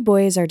 the two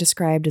boys are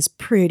described as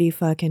pretty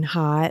fucking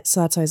hot. So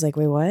that's why I was like,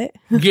 wait, what?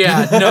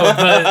 Yeah,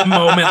 no, the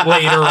moment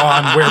later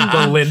on where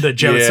Belinda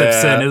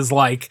Josephson is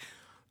like,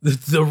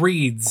 the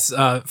Reeds,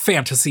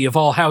 fantasy of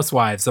all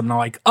housewives. I'm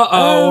like,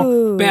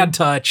 uh-oh, bad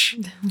touch.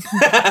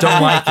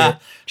 Don't like it.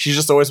 She's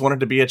just always wanted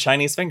to be a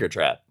Chinese finger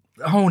trap.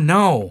 Oh,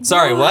 no.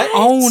 Sorry, what?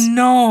 Oh,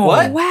 no.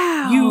 What?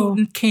 Wow.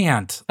 You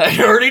can't.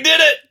 I already did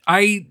it.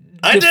 I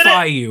did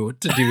defy you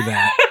to do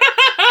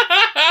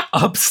that.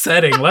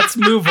 Upsetting. Let's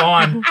move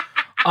on.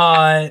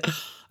 I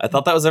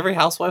thought that was every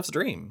housewife's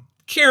dream.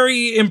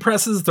 Carrie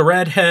impresses the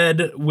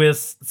redhead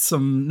with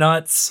some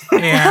nuts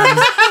and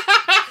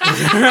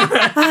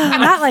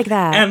Not like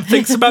that. and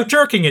thinks about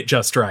jerking it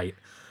just right.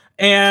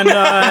 And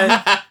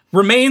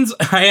remains,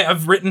 I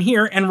have written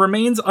here, and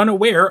remains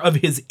unaware of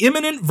his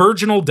imminent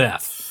virginal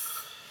death.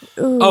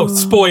 Ooh. Oh,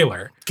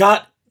 spoiler.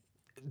 Got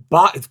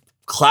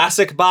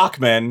classic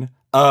Bachman.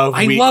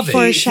 I love it.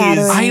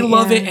 Foreshadowing. I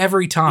love Yeah. it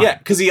every time. Yeah,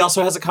 because he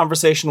also has a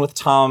conversation with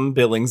Tom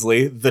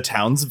Billingsley, the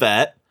town's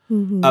vet,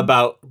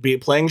 about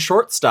playing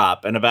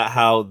shortstop and about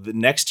how the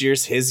next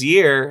year's his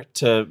year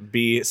to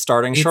be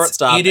starting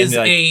shortstop. It is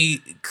and a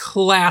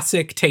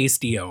classic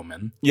tasty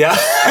omen, yeah,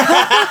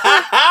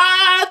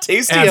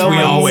 tasty. as we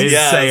omens, always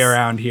yes. say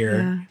around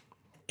here.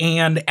 Yeah.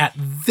 And at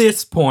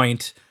this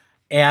point,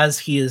 as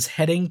he is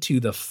heading to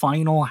the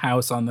final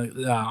house on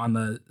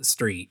the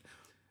street,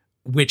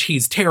 which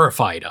he's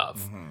terrified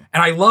of,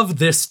 and I love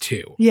this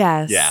too.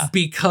 Yes. Yeah.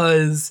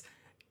 Because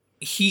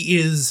he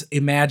is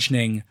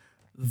imagining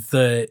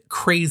the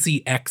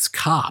crazy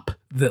ex-cop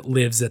that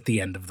lives at the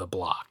end of the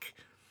block.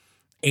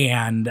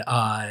 And,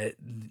 I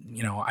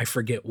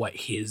forget what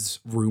his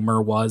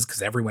rumor was,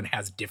 because everyone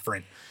has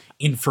different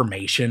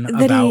information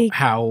about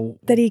how...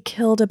 That he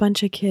killed a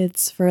bunch of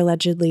kids for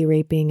allegedly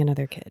raping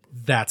another kid.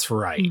 That's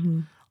right.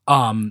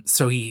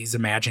 So he's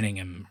imagining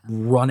him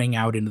running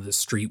out into the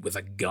street with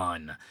a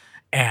gun.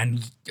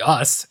 And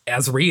us,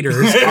 as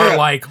readers, are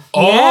like,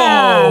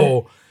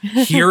 oh,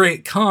 here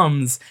it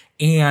comes.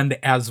 And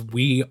as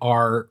we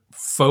are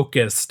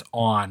focused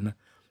on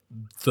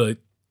the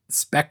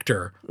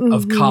specter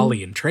of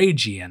Kali and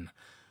Trajan,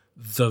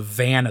 the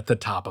van at the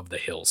top of the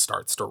hill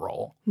starts to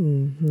roll.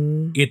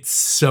 It's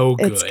so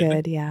good. It's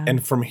good, yeah.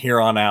 And from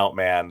here on out,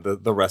 man,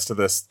 the rest of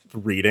this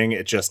reading,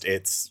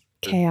 it's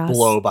Chaos.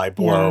 blow by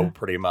blow, Yeah.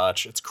 pretty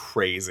much. It's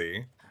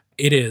crazy.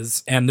 It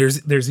is. And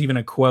there's even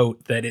a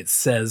quote that it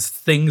says,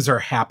 things are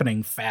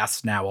happening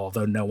fast now,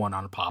 although no one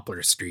on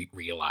Poplar Street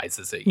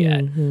realizes it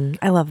yet.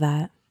 I love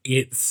that.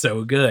 It's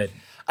so good.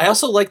 I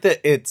also like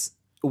that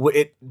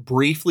it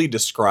briefly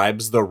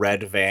describes the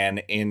red van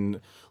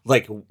in,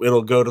 like,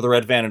 it'll go to the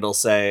red van, it'll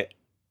say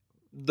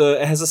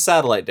it has a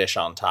satellite dish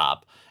on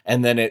top,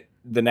 and then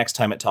the next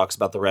time it talks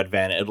about the red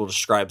van, it'll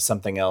describe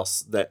something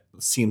else that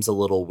seems a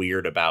little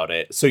weird about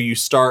it. So you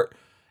start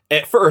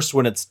at first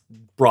when it's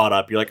brought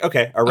up, you're like,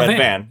 okay, a red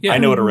van. Yeah. I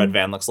know what a red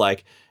van looks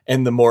like.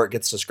 And the more it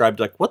gets described,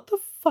 like, what the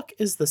fuck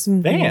is this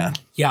van?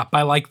 Yeah,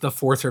 by like the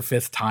fourth or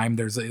fifth time,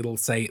 it'll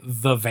say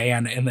the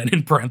van, and then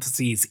in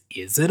parentheses,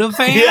 is it a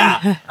van?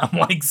 Yeah. I'm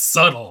like,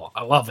 subtle.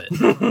 I love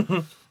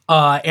it.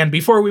 And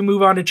before we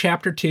move on to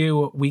chapter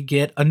 2, we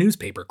get a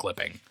newspaper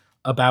clipping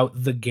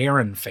about the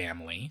Guerin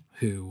family,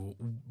 who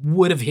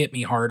would have hit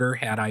me harder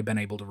had I been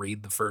able to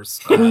read the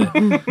first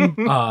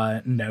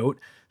note,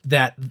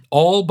 that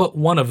all but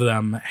one of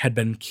them had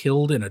been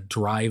killed in a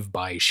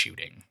drive-by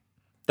shooting.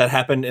 That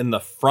happened in the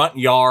front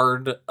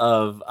yard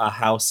of a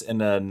house in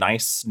a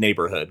nice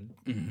neighborhood.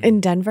 In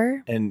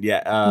Denver? And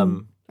yeah,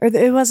 Or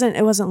it wasn't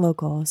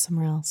local, it was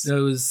somewhere else. It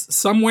was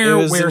somewhere It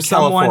was where in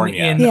someone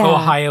California. in Yeah.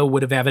 Ohio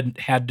would have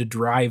had to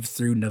drive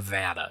through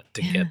Nevada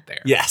to get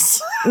there.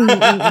 yes.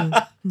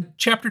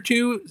 Chapter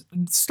 2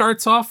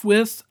 starts off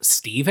with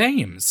Steve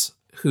Ames,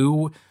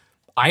 who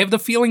I have the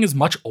feeling is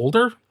much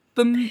older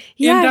than in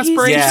Yeah, he's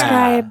Desperation. Yeah.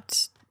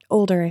 described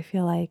older, I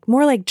feel like.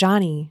 More like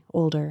Johnny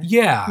older.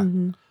 Yeah.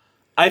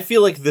 I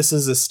feel like this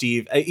is a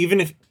Steve,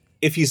 even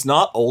if he's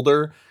not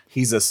older,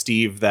 he's a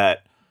Steve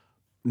that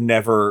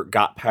never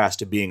got past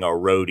to being a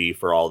roadie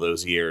for all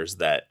those years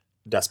that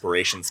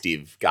Desperation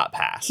Steve got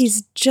past.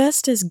 He's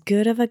just as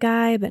good of a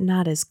guy, but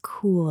not as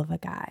cool of a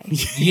guy.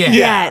 Yeah.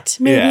 Yet.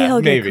 Maybe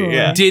he'll get cool.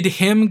 yeah. Did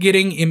him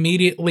getting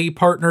immediately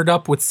partnered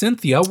up with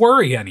Cynthia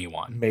worry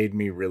anyone? Made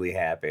me really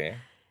happy.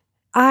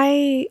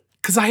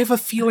 Because I have a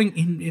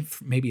feeling,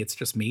 if maybe it's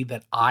just me,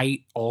 that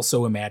I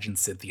also imagine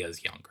Cynthia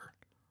as younger.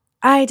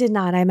 I did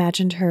not. I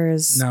imagined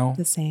hers No?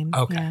 the same.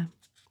 Okay. Yeah.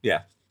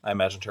 Yeah, I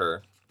imagined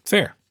her.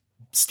 Fair.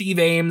 Steve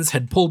Ames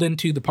had pulled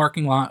into the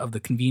parking lot of the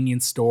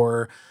convenience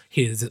store.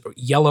 His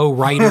yellow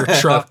Ryder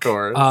truck,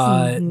 course.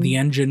 The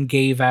engine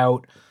gave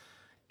out,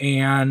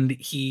 and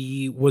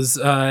he was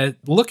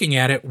looking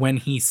at it when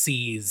he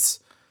sees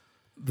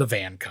the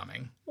van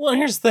coming. Well,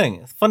 here's the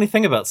thing. Funny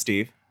thing about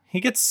Steve, he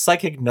gets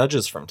psychic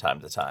nudges from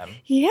time to time.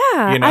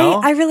 Yeah. You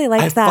know? I really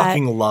liked that. I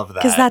fucking love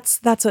that. Because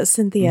that's what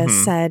Cynthia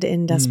said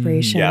in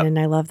Desperation. Yep. And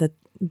I love that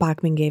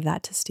Bachman gave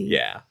that to Steve.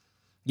 Yeah.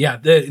 Yeah,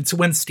 it's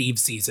when Steve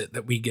sees it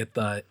that we get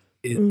the,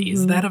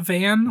 is that a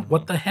van?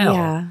 What the hell?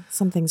 Yeah.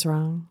 Something's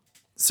wrong.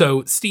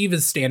 So Steve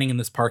is standing in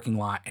this parking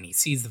lot and he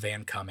sees the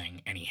van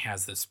coming and he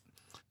has this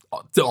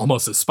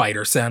almost a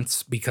spider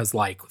sense because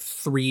like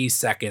 3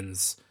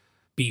 seconds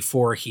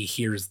before he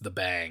hears the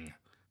bang,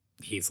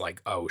 he's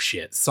like, oh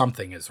shit,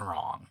 something is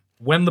wrong.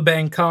 When the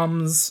bang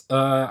comes,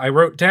 I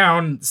wrote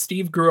down,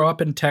 Steve grew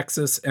up in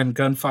Texas and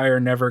gunfire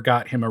never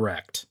got him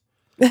erect.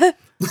 I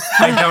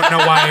don't know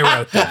why I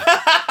wrote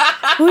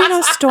that.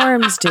 Well,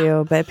 storms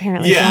do, but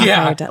apparently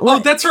gunfire does. Well,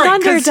 that's right.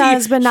 Thunder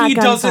does, but not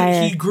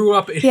gunfire. He grew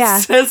up, it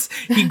says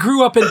he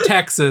grew up in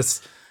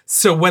Texas,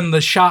 so when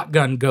the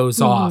shotgun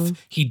goes off,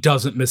 he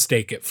doesn't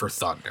mistake it for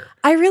thunder.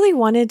 I really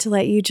wanted to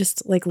let you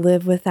just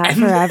live with that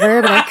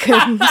forever, but I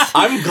couldn't.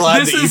 I'm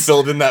glad that you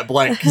filled in that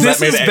blank. This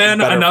has been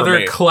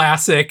another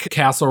classic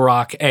Castle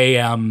Rock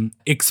AM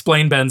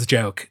explain Ben's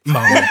joke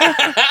moment.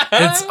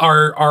 It's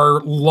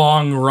our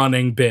long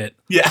running bit.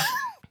 Yeah.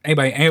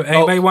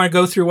 Anybody want to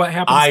go through what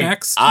happens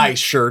next? I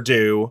sure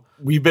do.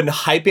 We've been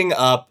hyping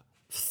up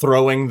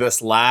throwing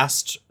this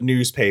last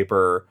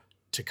newspaper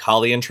to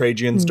Kali and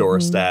Trajan's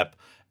doorstep,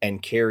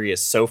 and Carrie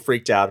is so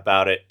freaked out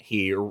about it.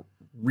 He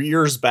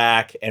rears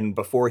back, and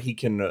before he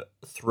can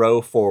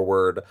throw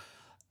forward,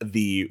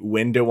 the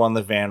window on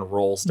the van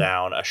rolls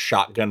down, a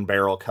shotgun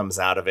barrel comes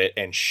out of it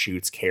and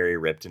shoots Carrie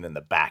Ripton in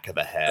the back of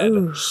the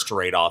head,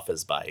 straight off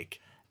his bike.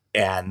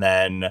 And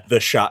then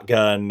the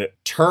shotgun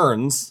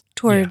turns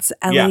towards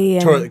Ellie.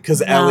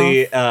 Because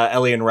Ellie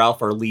and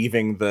Ralph are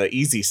leaving the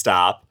Easy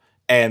Stop,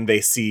 and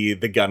they see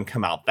the gun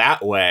come out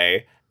that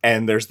way.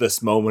 And there's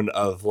this moment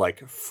of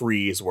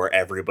freeze where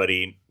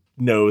everybody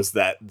knows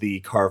that the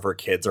Carver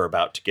kids are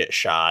about to get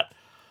shot.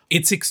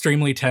 It's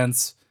extremely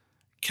tense.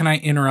 Can I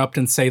interrupt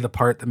and say the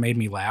part that made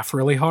me laugh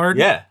really hard?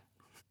 Yeah.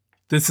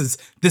 This is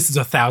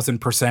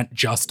 1,000%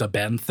 just a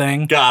Ben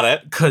thing. Got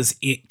it. Because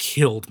it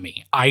killed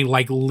me. I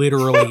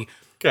literally.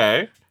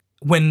 Okay.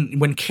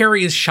 When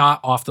Carrie is shot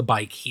off the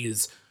bike, he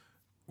is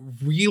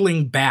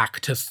reeling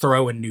back to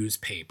throw a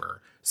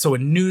newspaper. So a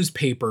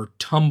newspaper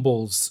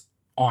tumbles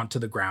onto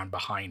the ground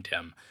behind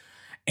him.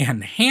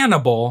 And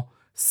Hannibal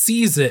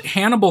sees it.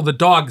 Hannibal the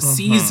dog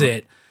sees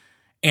it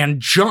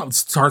and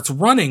starts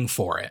running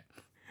for it.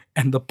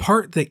 And the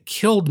part that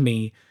killed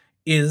me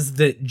is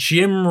that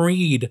Jim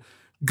Reed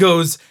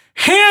goes,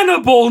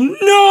 Hannibal,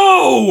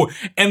 no!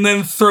 And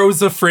then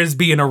throws a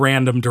frisbee in a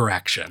random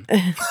direction.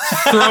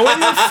 Throwing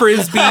the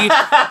frisbee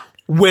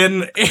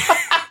when...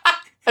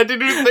 I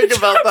didn't even think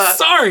about that.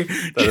 Sorry.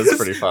 That is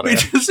pretty funny.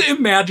 Just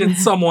imagine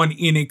someone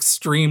in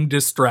extreme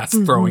distress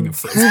throwing a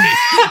frisbee.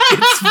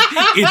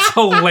 It's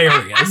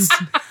hilarious.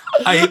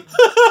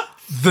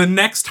 The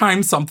next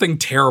time something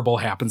terrible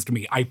happens to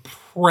me, I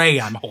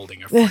pray I'm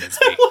holding a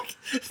frisbee.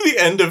 The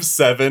end of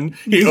 7,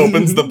 he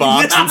opens the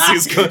box and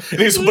sees, and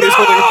he's holding,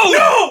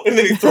 no! And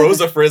then he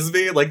throws a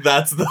frisbee.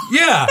 That's the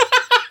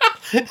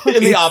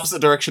in the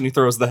opposite direction. He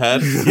throws the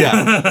head.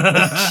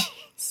 Yeah.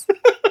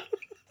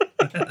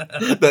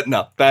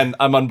 Ben,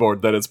 I'm on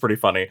board. That it's pretty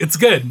funny. It's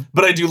good,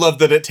 but I do love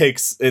that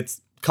it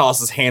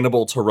causes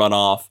Hannibal to run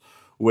off,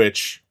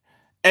 which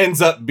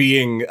ends up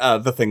being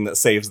the thing that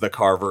saves the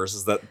Carvers,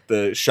 is that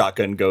the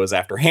shotgun goes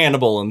after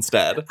Hannibal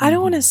instead. I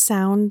don't want to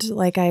sound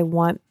like I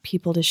want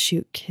people to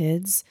shoot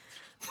kids,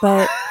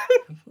 but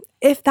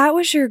if that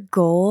was your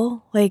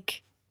goal,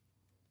 and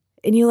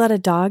you let a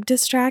dog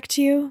distract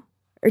you,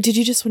 or did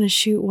you just want to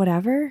shoot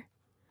whatever?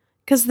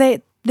 Because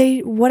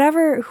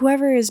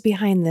whoever is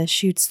behind this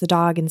shoots the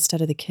dog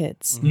instead of the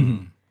kids.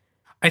 Mm-hmm.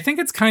 I think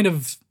it's kind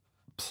of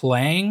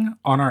playing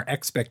on our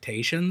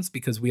expectations,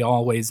 because we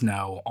always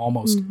know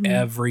almost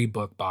every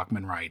book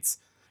Bachman writes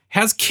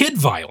has kid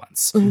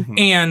violence.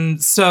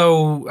 And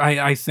so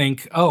I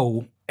think,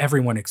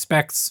 everyone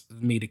expects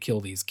me to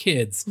kill these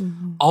kids.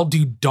 I'll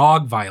do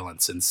dog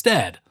violence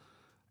instead.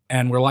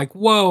 And we're like,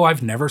 whoa,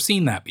 I've never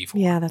seen that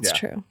before. Yeah, that's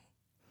true.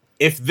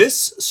 If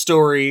this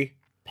story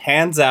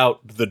pans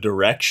out the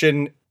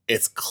direction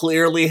it's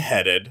clearly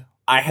headed,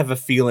 I have a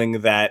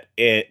feeling that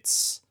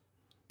it's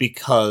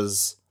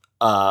because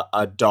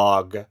a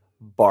dog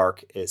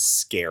bark is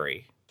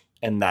scary,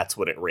 and that's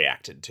what it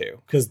reacted to.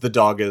 Because the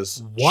dog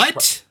is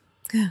what?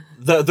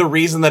 The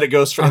reason that it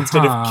goes for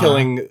instead of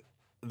killing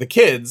the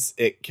kids,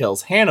 it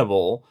kills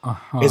Hannibal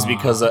is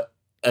because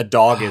a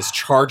dog is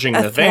charging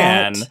the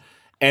van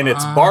and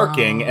it's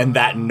barking, and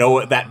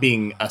that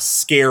being a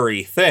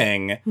scary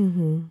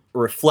thing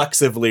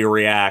reflexively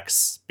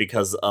reacts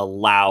because a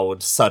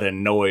loud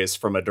sudden noise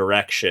from a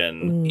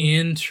direction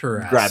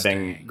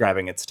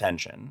grabbing its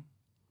attention.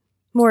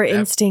 More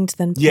instinct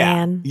than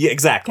plan. Yeah,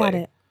 exactly. Got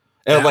it.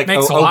 Like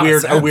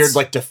a weird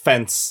like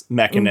defense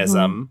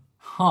mechanism.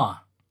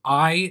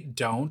 I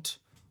don't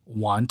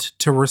want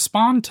to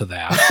respond to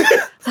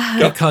that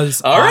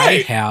because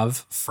I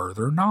have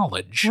further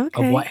knowledge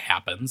of what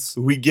happens.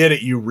 We get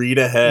it. You read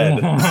ahead.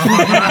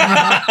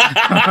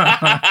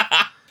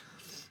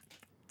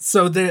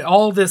 So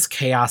all this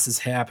chaos is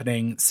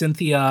happening.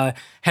 Cynthia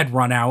had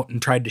run out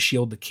and tried to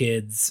shield the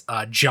kids.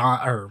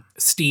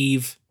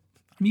 Steve,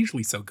 I'm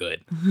usually so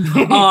good.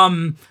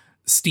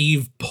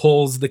 Steve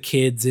pulls the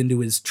kids into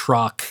his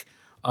truck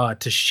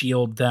to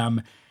shield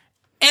them.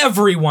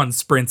 Everyone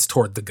sprints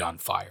toward the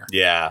gunfire.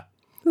 Yeah.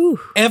 Ooh.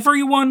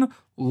 Everyone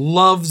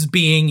loves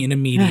being in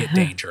immediate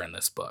danger in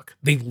this book.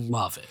 They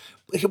love it.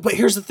 But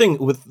here's the thing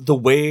with the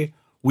way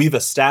we've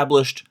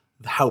established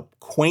how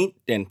quaint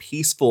and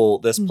peaceful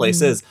this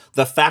place is.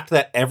 The fact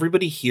that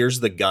everybody hears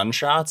the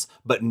gunshots,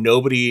 but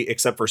nobody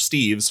except for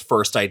Steve's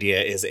first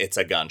idea is it's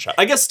a gunshot.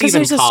 I guess Steve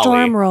and there's Collie. a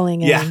storm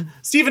rolling in. Yeah,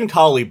 Steve and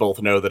Collie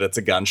both know that it's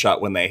a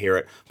gunshot when they hear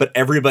it, but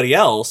everybody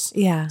else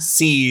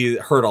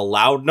heard a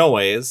loud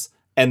noise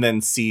and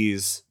then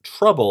sees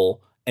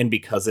trouble. And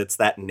because it's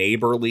that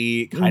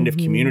neighborly kind of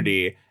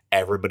community,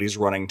 everybody's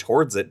running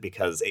towards it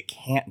because it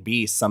can't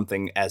be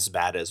something as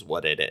bad as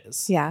what it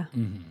is. Yeah.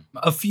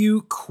 A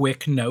few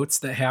quick notes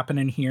that happen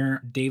in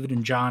here. David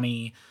and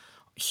Johnny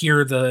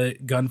hear the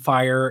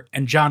gunfire,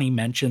 and Johnny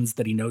mentions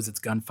that he knows it's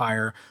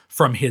gunfire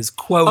from his,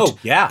 quote,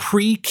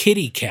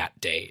 pre-kitty cat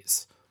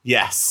days.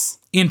 Yes.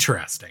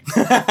 Interesting.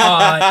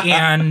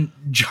 And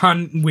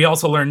we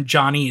also learned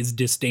Johnny is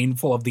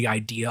disdainful of the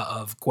idea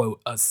of,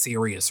 quote, a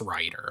serious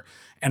writer.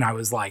 And I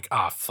was like,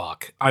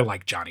 fuck. I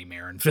like Johnny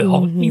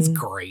Marinville. He's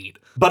great.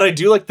 But I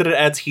do like that it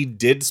adds he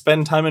did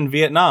spend time in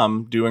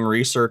Vietnam doing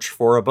research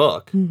for a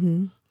book.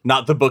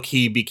 Not the book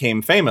he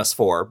became famous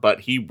for,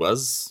 but he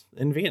was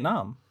in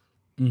Vietnam.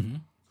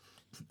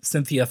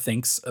 Cynthia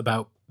thinks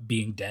about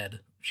being dead.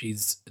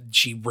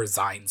 She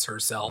resigns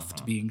herself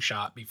to being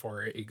shot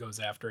before he goes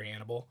after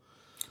Hannibal.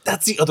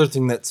 That's the other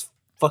thing that's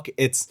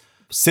it's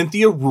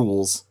Cynthia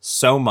rules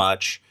so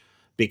much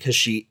because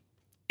she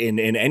in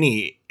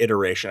any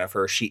iteration of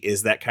her, she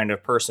is that kind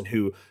of person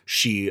who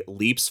she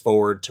leaps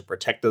forward to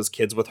protect those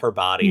kids with her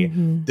body,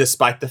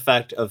 despite the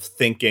fact of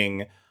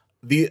thinking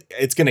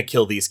it's going to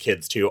kill these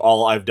kids too.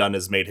 All I've done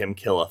is made him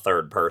kill a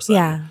third person.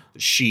 Yeah.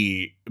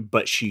 She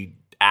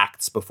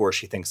acts before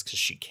she thinks because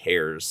she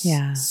cares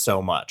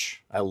so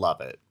much. I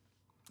love it.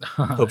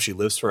 Hope she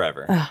lives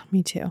forever.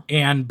 Me too.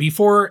 And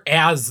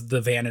as the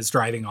van is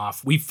driving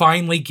off, we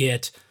finally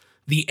get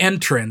the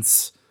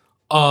entrance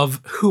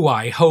of who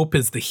I hope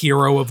is the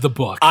hero of the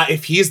book.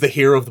 If he is the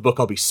hero of the book,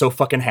 I'll be so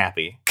fucking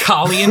happy.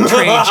 Colleen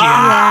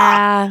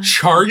Trajan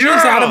charges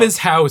out of his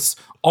house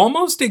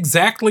almost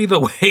exactly the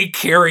way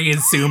Carrie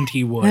assumed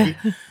he would.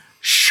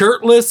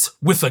 Shirtless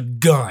with a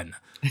gun.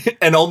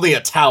 And only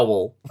a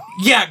towel.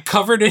 Yeah,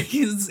 covered in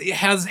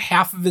has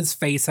half of his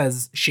face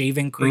has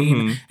shaving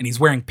cream, and he's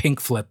wearing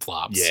pink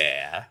flip-flops.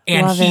 Yeah.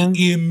 And Love he him.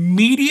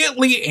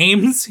 immediately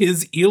aims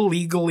his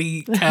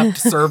illegally kept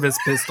service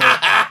pistol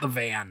at the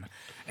van.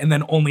 And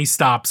then only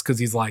stops because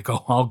he's like,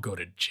 oh, I'll go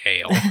to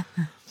jail.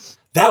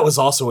 That was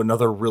also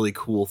another really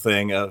cool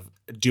thing of,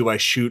 do I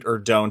shoot or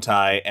don't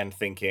I? And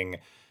thinking,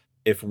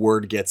 if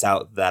word gets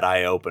out that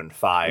I opened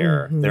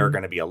fire, there are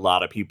going to be a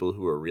lot of people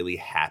who are really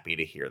happy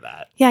to hear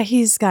that. Yeah,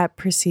 he's got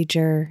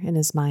procedure in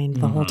his mind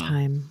the whole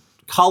time.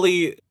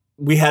 Collie,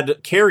 we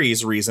had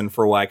Carrie's reason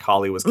for why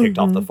Collie was kicked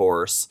off the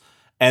force.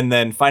 And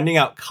then finding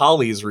out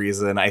Collie's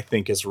reason, I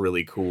think, is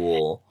really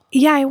cool.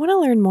 Yeah, I want to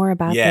learn more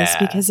about this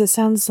because it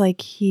sounds like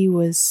he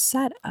was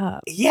set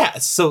up. Yeah,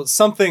 so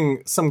some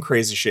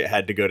crazy shit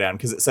had to go down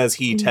because it says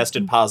he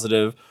tested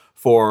positive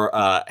for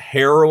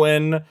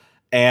heroin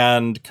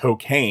and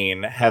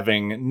cocaine,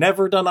 having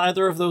never done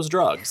either of those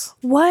drugs.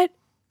 What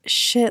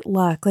shit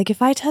luck. Like,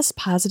 if I test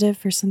positive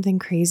for something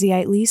crazy,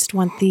 I at least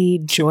want the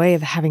joy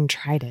of having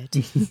tried it.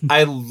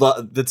 I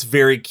love that's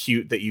very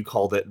cute that you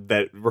called it,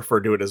 that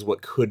referred to it as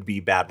what could be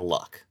bad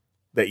luck.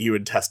 That you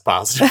would test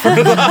positive for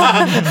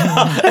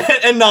that.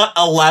 And not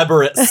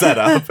elaborate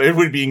setup. It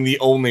would be the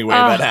only way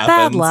that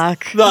happens. Bad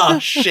luck. Oh,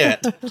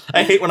 shit.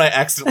 I hate when I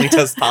accidentally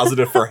test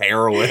positive for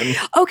heroin.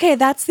 Okay,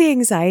 that's the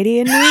anxiety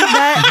in me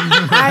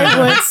that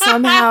I would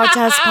somehow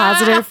test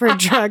positive for a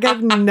drug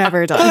I've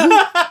never done.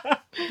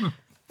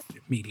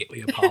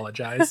 Immediately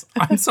apologize.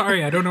 I'm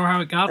sorry, I don't know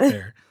how it got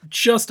there.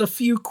 Just a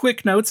few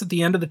quick notes at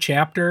the end of the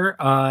chapter.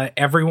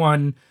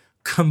 Everyone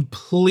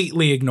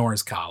completely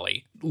ignores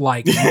Collie.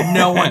 Like,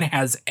 no one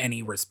has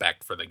any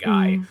respect for the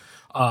guy.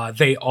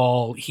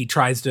 He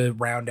tries to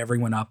round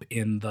everyone up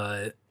in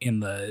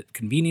the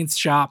convenience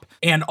shop.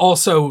 And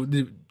also,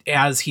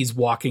 as he's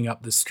walking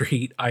up the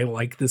street, I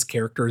like this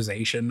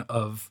characterization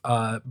of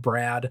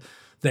Brad,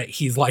 that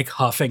he's like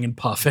huffing and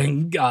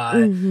puffing.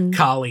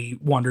 Collie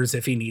wonders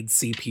if he needs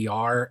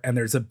CPR. And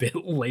there's a bit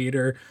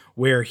later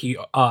where he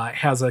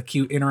has a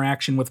cute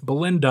interaction with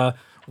Belinda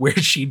where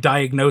she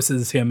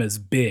diagnoses him as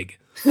big.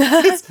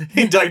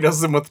 He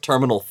diagnoses him with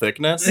terminal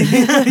thickness.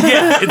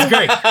 Yeah, it's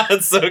great.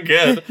 It's so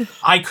good.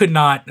 I could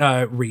not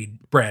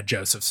read Brad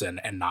Josephson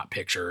and not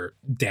picture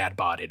dad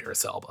bod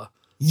Idris Elba.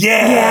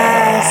 Yeah!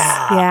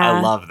 Yes! Yeah.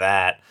 I love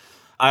that.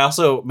 I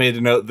also made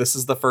a note, this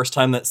is the first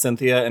time that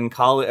Cynthia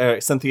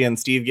and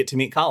Steve get to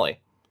meet Collie.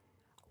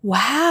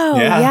 Wow.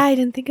 Yeah. Yeah, I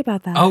didn't think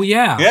about that. Oh,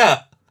 yeah.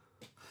 Yeah.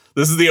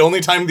 This is the only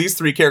time these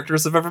three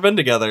characters have ever been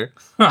together.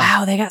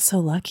 Wow, they got so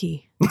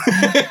lucky.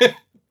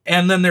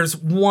 And then there's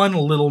one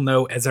little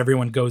note as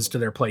everyone goes to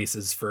their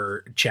places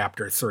for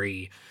chapter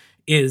 3,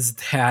 is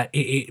that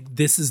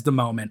this is the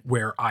moment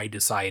where I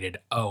decided,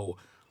 oh,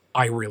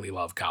 I really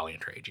love Colleen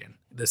Trajan.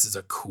 This is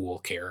a cool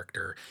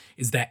character.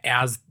 Is that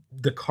as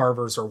the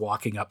Carvers are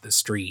walking up the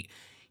street,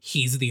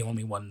 he's the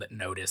only one that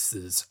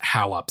notices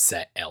how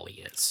upset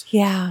Ellie is.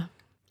 Yeah.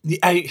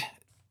 It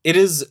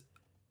is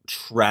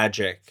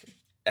tragic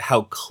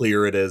how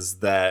clear it is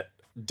that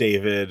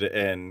David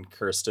and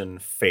Kirsten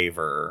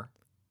favor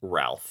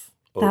Ralph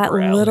That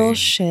over Allie. little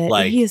shit.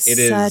 Like, He is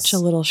it such a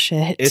little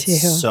shit, It's too.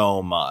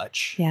 so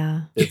much.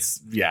 Yeah.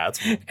 It's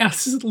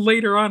As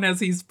later on, as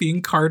he's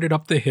being carted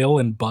up the hill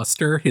in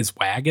Buster, his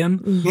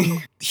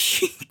wagon,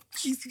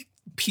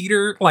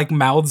 Peter like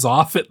mouths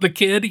off at the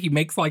kid. He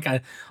makes like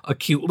a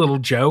cute little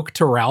joke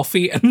to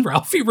Ralphie, and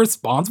Ralphie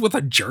responds with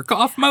a jerk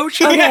off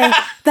motion. Okay,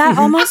 that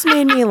almost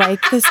made me like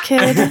this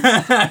kid.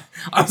 I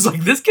was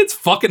like, this kid's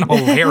fucking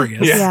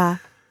hilarious. Yeah.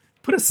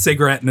 Put a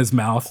cigarette in his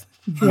mouth.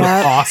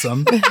 Yep.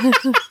 Awesome.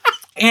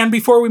 And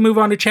before we move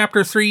on to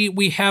chapter 3,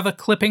 we have a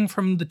clipping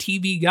from the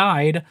TV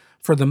guide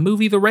for the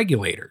movie The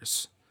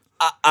Regulators.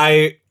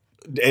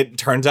 It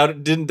turns out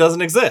it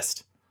doesn't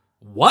exist.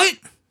 What?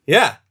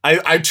 Yeah,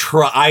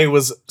 I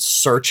was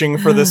searching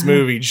for this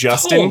movie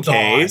just in Hold on.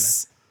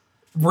 case.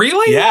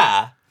 Really?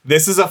 Yeah,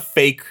 this is a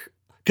fake.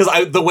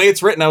 Because the way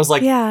it's written, I was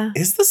like, Yeah.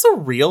 is this a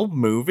real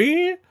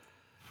movie?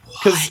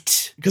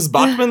 Because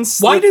Bachman Why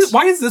slipped-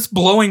 is this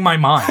blowing my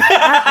mind?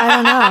 I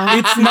don't know.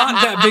 It's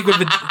not that big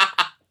of a...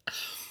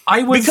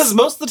 Because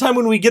most of the time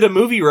when we get a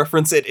movie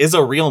reference, it is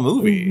a real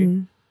movie.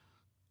 Mm-hmm.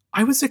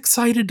 I was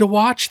excited to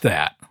watch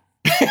that.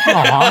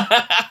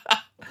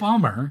 Aw.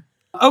 Bummer.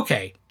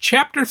 Okay,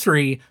 Chapter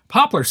 3,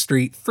 Poplar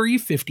Street,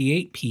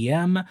 3:58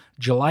 p.m.,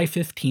 July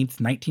 15th,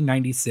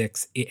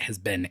 1996. It has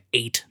been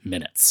 8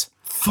 minutes.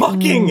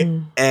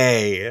 Fucking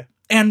A.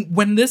 And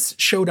when this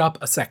showed up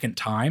a second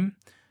time,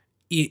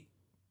 it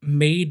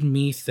made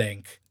me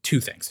think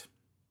two things.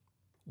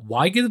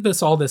 Why give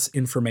us all this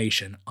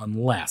information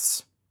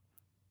unless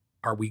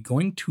are we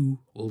going to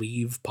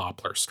leave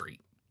Poplar Street?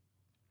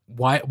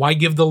 Why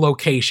give the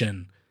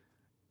location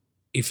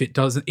if it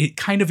doesn't? It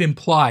kind of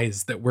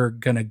implies that we're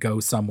going to go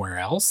somewhere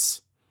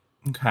else.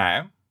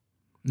 Okay.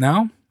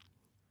 No?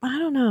 I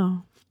don't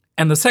know.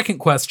 And the second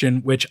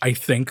question, which I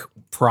think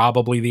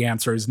probably the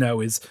answer is no,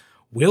 is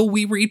will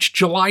we reach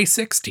July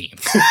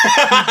 16th?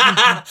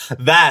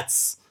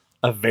 That's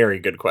a very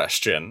good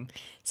question.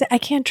 So I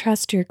can't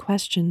trust your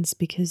questions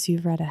because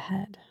you've read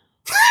ahead.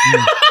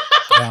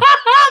 Yeah.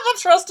 The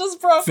trust is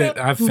broken.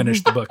 I've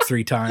finished the book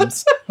 3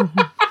 times.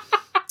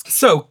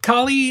 So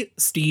Kali,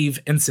 Steve,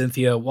 and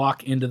Cynthia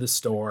walk into the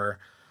store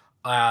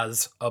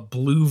as a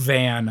blue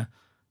van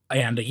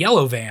and a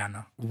yellow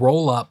van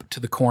roll up to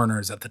the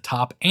corners at the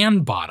top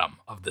and bottom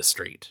of the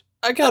street.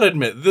 I gotta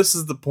admit, this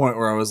is the point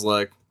where I was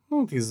like,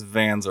 these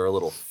vans are a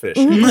little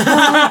fishy.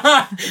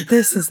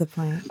 This is the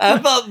point. I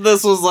thought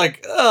this was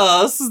like,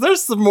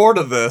 there's some more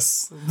to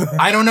this.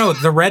 I don't know.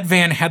 The red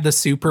van had the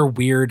super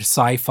weird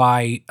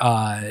sci-fi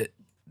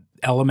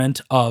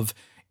element of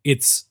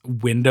its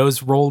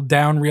windows rolled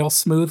down real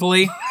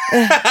smoothly.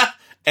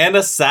 And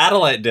a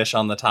satellite dish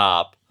on the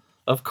top.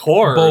 Of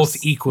course.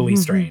 Both equally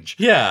strange.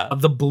 Yeah.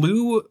 The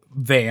blue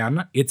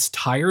van, its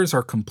tires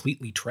are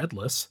completely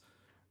treadless,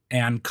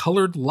 and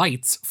colored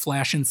lights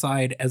flash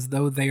inside as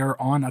though they are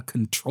on a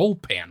control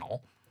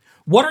panel.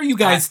 What are you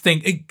guys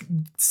think?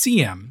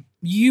 CM,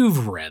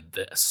 you've read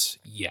this.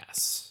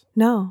 Yes.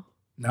 No.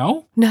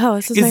 No? No,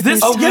 this is my this-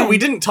 first Oh, time. yeah, we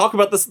didn't talk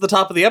about this at the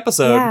top of the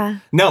episode. Yeah.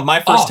 No,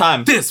 my first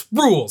time. This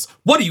rules.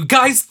 What do you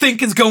guys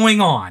think is going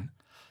on?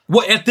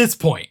 What at this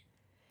point?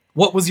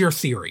 What was your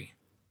theory?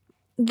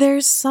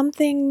 There's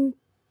something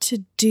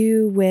to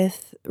do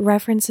with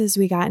references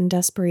we got in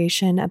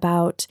Desperation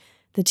about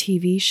the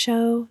TV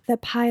show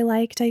that Pi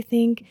liked, I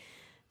think,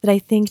 that I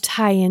think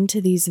tie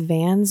into these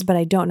vans, but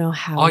I don't know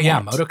how. Oh, yeah,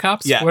 yet.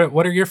 Motocops? Yeah.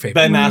 What are your favorite?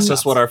 Ben asked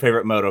us motocops? what our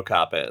favorite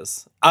motocop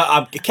is.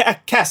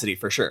 Cassidy,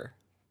 for sure.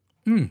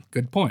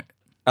 Good point.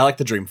 I like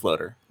the Dream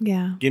Floater.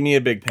 Yeah. Give me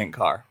a big pink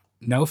car.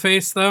 No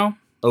Face, though?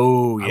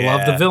 Oh, I yeah.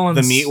 love the villains.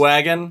 The meat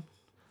wagon.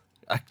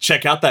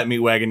 Check out that meat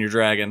wagon you're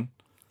dragging.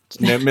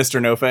 Mr.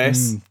 No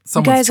Face.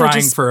 Someone's guys are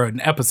trying just- for an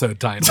episode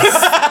title.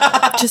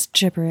 Just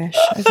gibberish.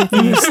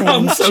 Everything you're saying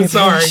I'm is so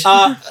gibberish.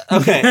 sorry.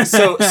 Okay,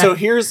 so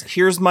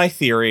here's my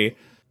theory.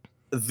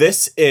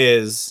 This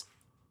is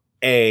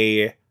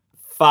a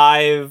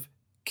 5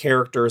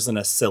 characters in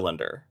a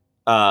cylinder.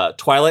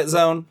 Twilight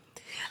Zone.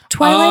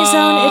 Twilight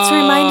Zone, it's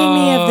reminding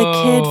me of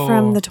the kid Oh.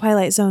 from the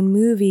Twilight Zone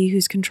movie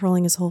who's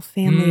controlling his whole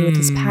family with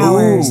his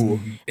powers. Ooh.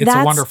 It's a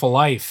That's- Wonderful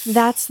Life.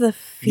 That's the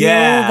feel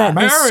Yeah. that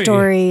this Mary.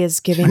 story is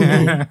giving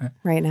me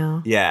right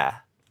now. Yeah.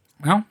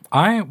 Well,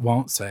 I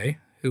won't say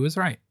who is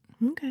right.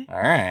 Okay. All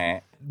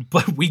right.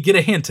 But we get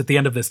a hint at the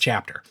end of this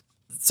chapter.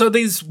 So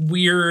these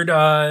weird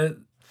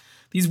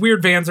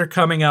vans are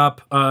coming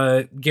up.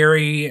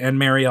 Gary and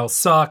Marielle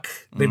suck.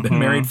 They've been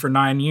married for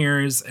 9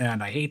 years,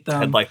 and I hate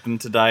them. I'd like them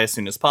to die as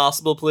soon as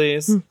possible,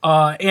 please.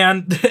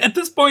 And at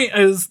this point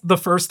is the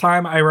first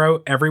time I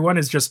wrote everyone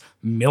is just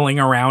milling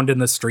around in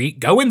the street.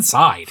 Go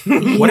inside.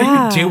 What are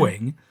Yeah. you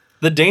doing?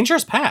 The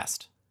danger's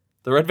past.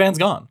 The red van's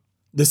gone.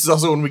 This is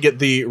also when we get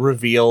the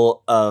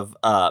reveal of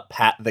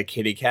Pat the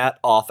Kitty Cat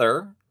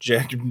author,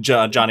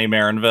 Johnny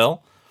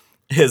Marinville.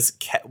 His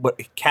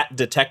cat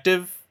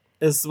detective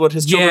is what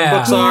his children's Yeah.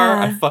 books are.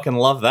 Yeah. I fucking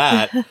love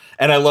that.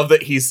 And I love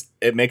that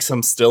it makes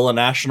him still a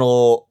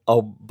national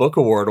book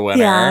award winner.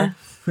 Yeah.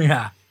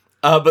 Yeah.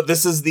 But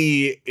this is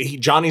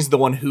Johnny's the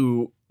one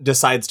who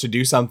decides to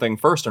do something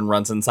first and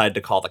runs inside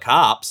to call the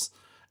cops.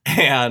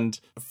 And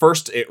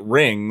first it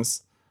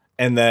rings,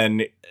 and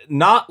then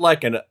not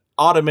like an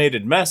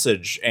automated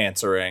message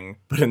answering,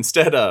 but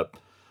instead a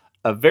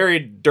very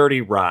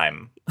dirty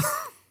rhyme.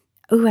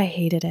 Ooh, I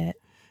hated it.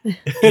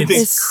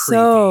 It's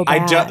so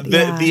bad.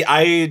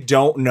 I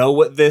don't know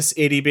what this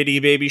itty bitty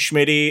baby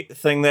schmitty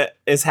thing that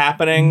is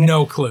happening.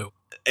 No clue.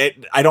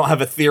 I don't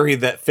have a theory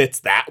that fits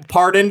that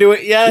part into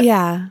it yet.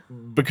 Yeah.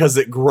 Because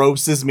it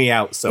grosses me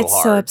out so It's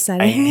hard. so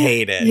upsetting. I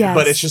hate it. Yes.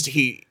 But it's just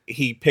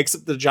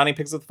Johnny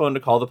picks up the phone to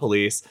call the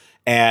police,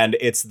 and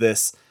it's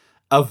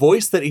a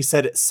voice that he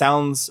said it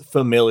sounds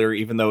familiar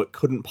even though it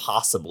couldn't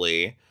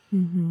possibly.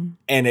 Mm-hmm.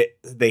 And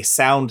they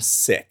sound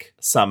sick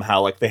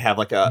somehow, like they have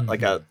like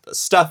a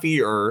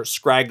stuffy or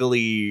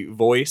scraggly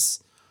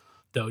voice.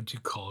 Don't you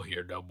call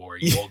here no more,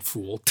 you old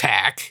fool.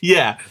 Tack.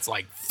 Yeah. It's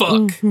like,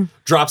 fuck.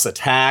 Drops a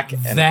tack.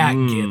 And, that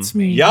gets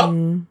me. Yep.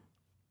 And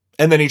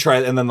then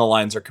and then the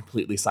lines are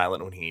completely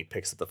silent when he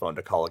picks up the phone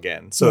to call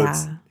again. So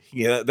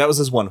that was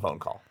his one phone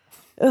call.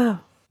 Ugh.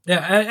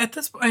 Yeah, at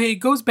this point, it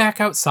goes back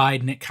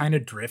outside and it kind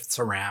of drifts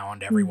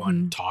around,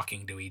 everyone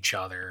talking to each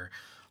other.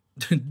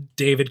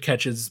 David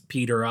catches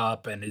Peter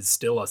up and is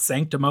still a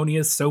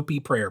sanctimonious, soapy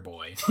prayer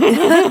boy. But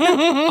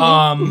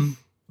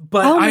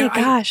oh my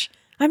gosh.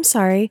 I'm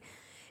sorry.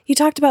 You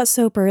talked about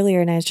soap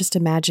earlier, and I was just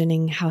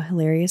imagining how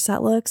hilarious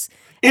that looks.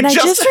 And I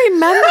just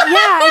remembered,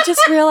 I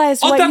just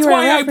realized what you were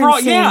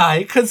referencing.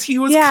 because he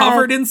was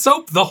covered in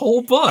soap the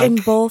whole book. In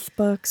both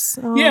books.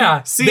 Oh. Yeah,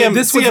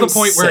 this was the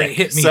point where it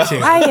hit me too.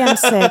 I am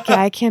sick.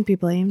 Yeah, I can't be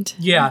blamed.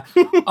 Yeah.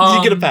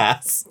 You get a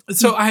pass.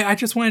 So I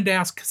just wanted to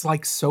ask, because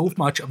like so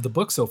much of the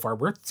book so far,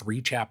 we're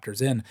 3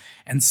 chapters in,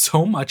 and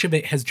so much of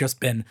it has just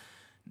been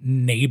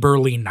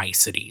neighborly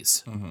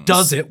niceties. Mm-hmm.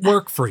 Does it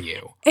work for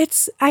you?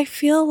 I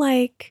feel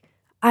like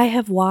I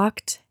have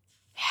walked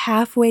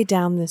halfway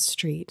down this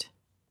street,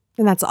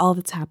 and that's all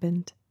that's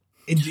happened.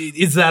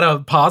 Is that a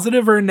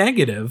positive or a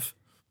negative?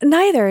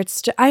 Neither.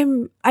 I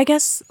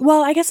guess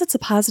it's a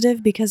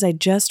positive because I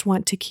just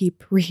want to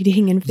keep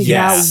reading and figure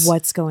out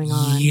what's going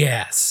on.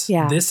 Yes.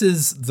 Yeah. This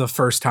is the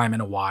first time in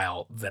a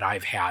while that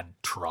I've had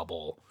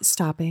trouble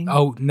stopping.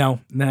 Oh, no.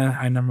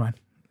 Nah, never mind.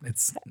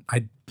 I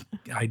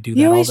do that all the time.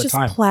 You always just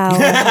plow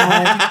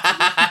ahead.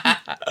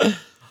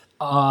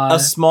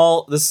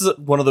 This is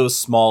one of those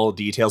small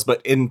details,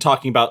 but in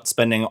talking about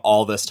spending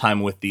all this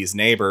time with these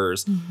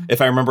neighbors, if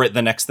I remember it,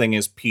 the next thing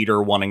is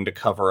Peter wanting to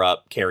cover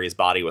up Carrie's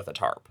body with a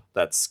tarp.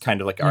 That's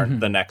kind of like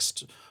the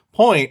next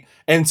point.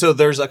 And so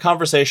there's a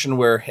conversation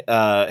where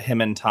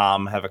him and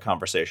Tom have a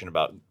conversation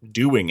about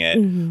doing it,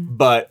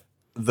 but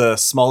the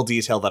small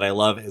detail that I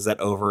love is that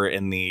over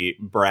in the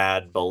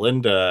Brad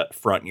Belinda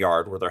front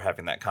yard where they're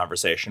having that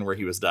conversation where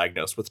he was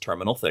diagnosed with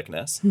terminal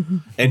thickness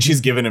and she's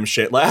giving him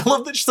shit. Like, I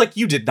love that she's like,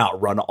 you did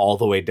not run all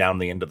the way down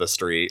the end of the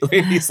street.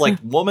 He's like,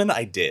 woman,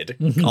 I did.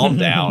 Calm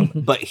down.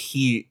 But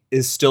he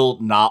is still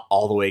not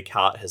all the way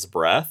caught his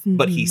breath,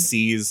 but he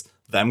sees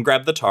them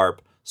grab the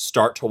tarp,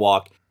 start to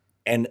walk,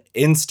 and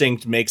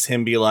instinct makes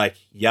him be like,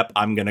 yep,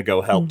 I'm going to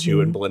go help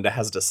too. And Belinda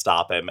has to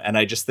stop him. And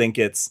I just think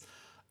it's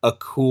a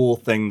cool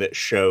thing that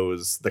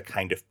shows the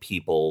kind of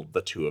people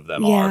the two of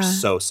them are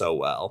so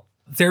well.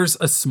 There's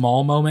a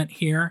small moment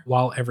here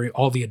while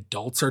all the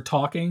adults are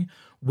talking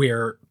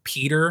where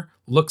Peter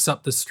looks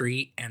up the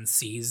street and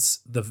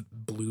sees the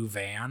blue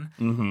van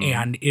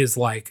and is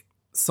like,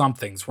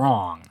 something's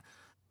wrong.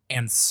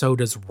 And so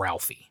does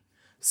Ralphie.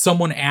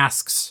 Someone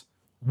asks,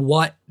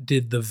 what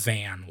did the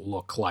van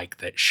look like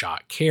that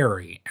shot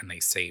Carrie? And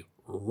they say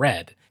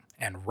red.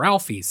 And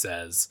Ralphie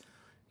says,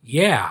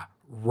 yeah,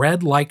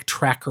 red like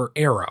tracker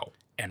arrow.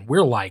 And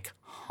we're like,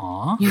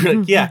 huh? You're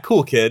like, yeah,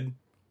 cool, kid.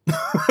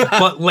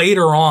 But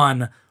later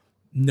on,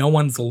 no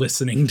one's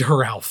listening to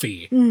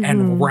Ralphie.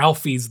 And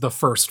Ralphie's the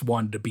first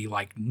one to be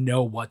like,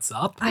 no, what's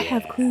up? I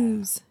have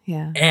clues.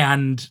 Yeah.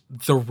 And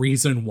the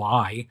reason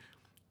why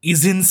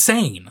is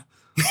insane.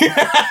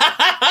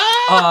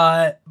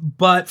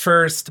 But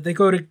first, they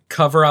go to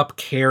cover up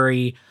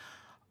Carrie.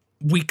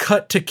 We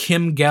cut to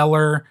Kim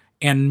Geller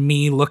and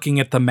me looking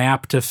at the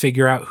map to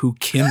figure out who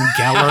Kim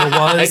Geller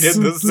was. I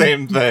did the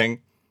same thing.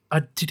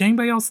 Did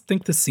anybody else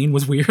think the scene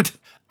was weird?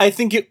 I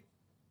think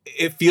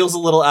it feels a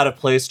little out of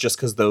place just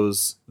because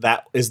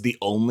that is the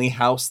only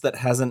house that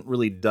hasn't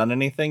really done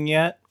anything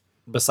yet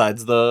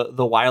besides the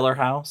Weiler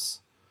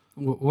house.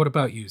 What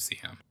about you,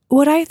 CM?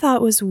 What I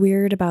thought was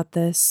weird about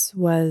this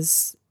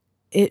was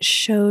it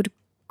showed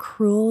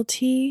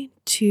cruelty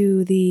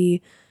to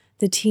the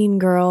teen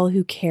girl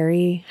who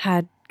Carrie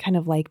had kind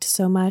of liked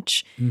so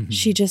much.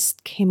 She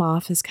just came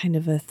off as kind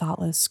of a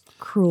thoughtless,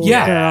 cruel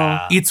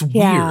girl. It's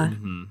weird.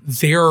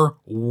 They're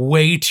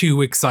way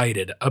too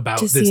excited about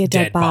to this see a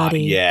dead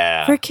body.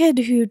 Yeah. For a kid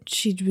who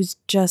she was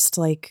just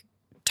like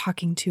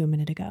talking to a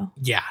minute ago.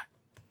 Yeah.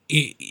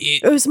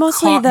 It was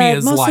mostly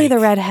the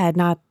redhead,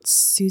 not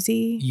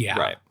Susie. Yeah.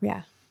 Right.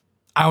 Yeah.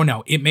 I don't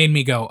know. It made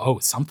me go, oh,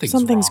 something's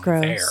wrong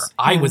gross. there.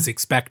 I was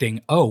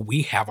expecting,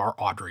 we have our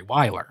Audrey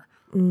Weiler.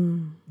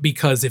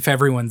 Because if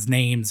everyone's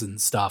names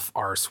and stuff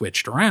are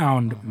switched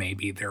around,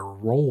 maybe their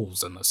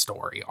roles in the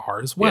story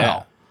are as well.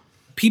 Yeah.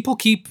 People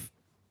keep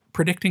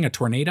predicting a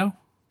tornado.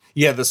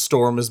 Yeah, the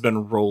storm has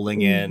been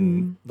rolling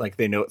in. Like,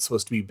 they know it's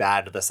supposed to be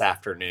bad this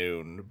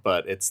afternoon,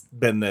 but it's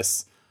been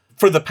this,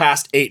 for the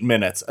past 8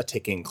 minutes, a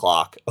ticking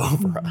clock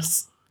over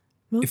us.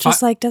 Well,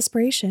 just like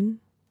desperation.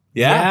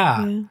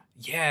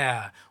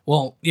 Yeah.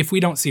 Well, if we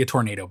don't see a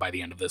tornado by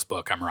the end of this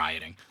book, I'm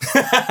rioting.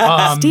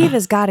 Steve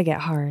has got to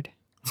get hard.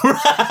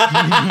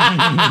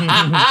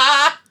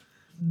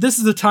 This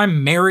is the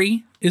time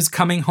Mary is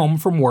coming home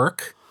from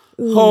work.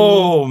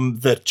 Home,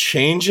 the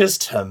changes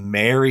to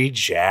Mary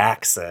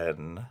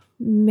Jackson.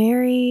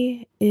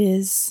 Mary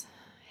is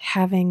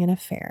having an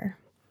affair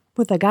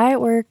with a guy at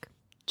work.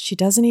 She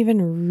doesn't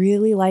even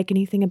really like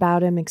anything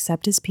about him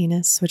except his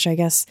penis, which I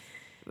guess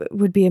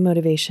would be a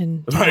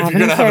motivation to Right, if have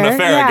you're an gonna affair. have an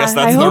affair, I guess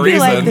that's I the hope you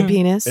like reason. the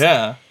penis.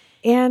 Yeah.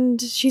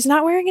 And she's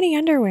not wearing any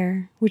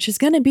underwear, which is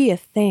going to be a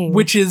thing.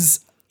 Which is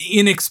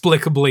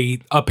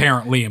inexplicably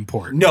apparently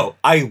important. No,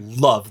 I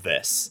love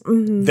this.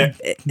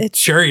 It's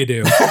Sure you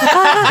do,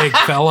 big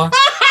fella.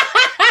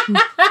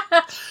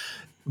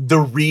 The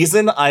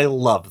reason I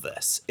love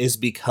this is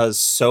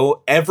because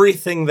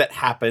everything that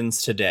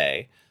happens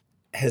today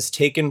has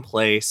taken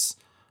place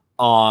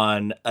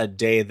on a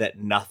day that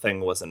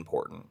nothing was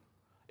important.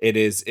 It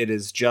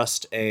is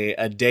just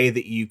a day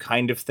that you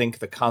kind of think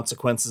the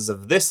consequences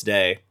of this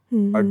day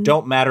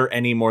don't matter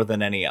any more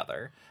than any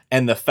other.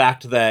 And the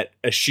fact that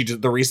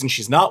the reason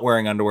she's not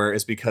wearing underwear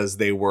is because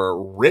they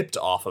were ripped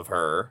off of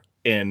her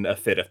in a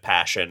fit of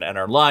passion and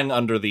are lying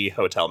under the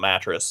hotel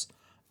mattress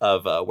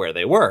of where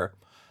they were.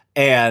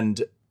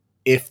 And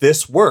if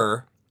this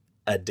were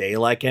a day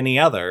like any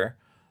other,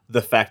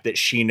 the fact that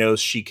she knows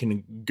she's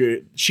going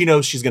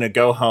to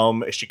go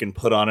home, she can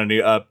put on a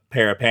new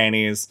pair of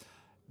panties.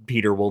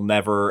 Peter will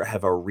never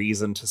have a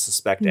reason to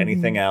suspect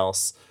anything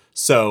else.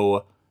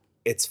 So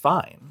it's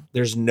fine.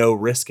 There's no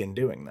risk in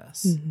doing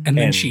this. And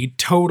then she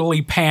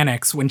totally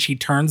panics when she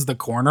turns the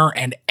corner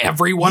and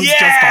everyone's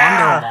just on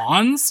their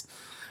lawns.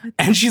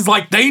 And she's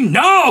like, they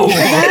know.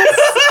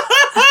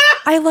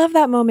 I love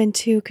that moment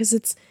too,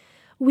 because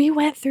we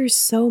went through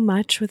so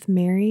much with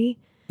Mary.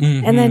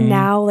 And then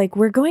now, like,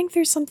 we're going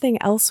through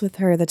something else with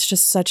her that's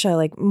just such a,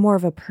 like, more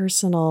of a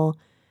personal,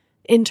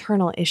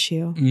 internal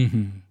issue.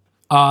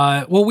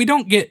 Well, we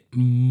don't get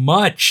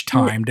much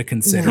time to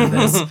consider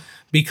this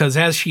because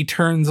as she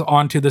turns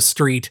onto the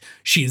street,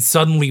 she's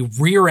suddenly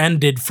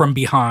rear-ended from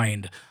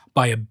behind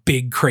by a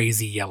big,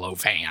 crazy yellow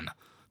van.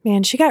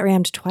 Man, she got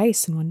rammed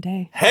twice in one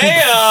day.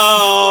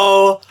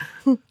 Hey-o!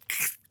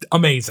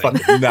 Amazing.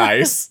 Fucking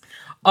nice.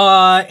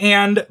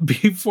 And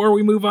before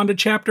we move on to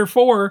chapter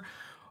 4,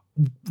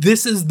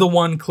 this is the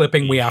one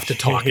clipping we have to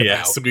talk about.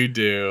 Yes, we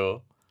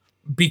do.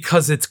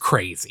 Because it's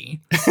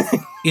crazy.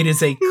 It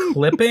is a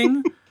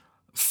clipping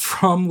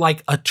from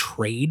like a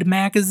trade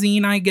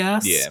magazine, I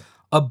guess. Yeah.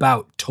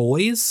 About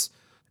toys.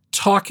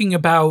 Talking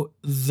about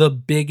the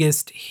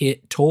biggest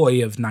hit toy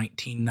of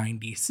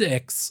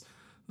 1996,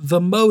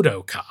 the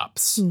Moto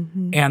Cops,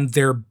 and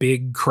their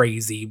big,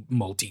 crazy,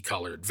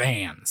 multicolored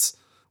vans.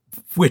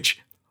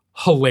 Which,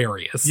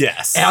 hilarious.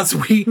 Yes. As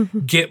we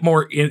get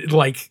more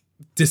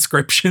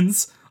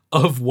descriptions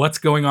of what's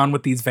going on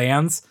with these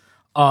vans,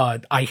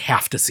 I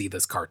have to see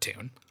this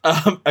cartoon.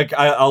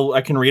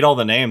 I can read all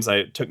the names.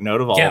 I took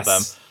note of all of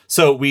them.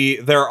 So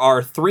there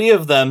are 3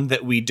 of them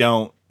that we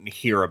don't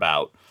hear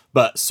about,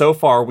 but so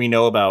far we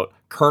know about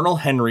Colonel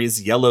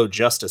Henry's yellow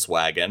Justice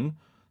Wagon,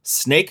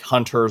 Snake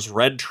Hunter's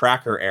red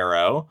Tracker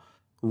Arrow,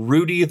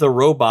 Rudy the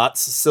Robot's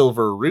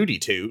silver Rudy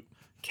Toot,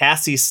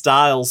 Cassie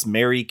Styles'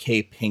 Mary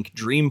Kay Pink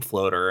Dream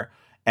Floater,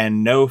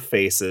 and No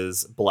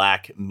Face's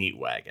black Meat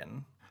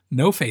Wagon.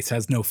 No Face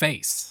has no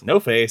face. No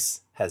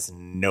Face has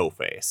no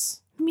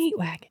face. Meat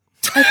wagon.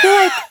 I feel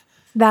like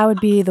that would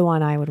be the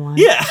one I would want.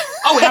 Yeah.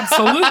 Oh,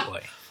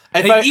 absolutely.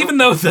 Even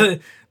though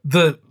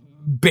the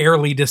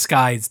barely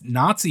disguised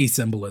Nazi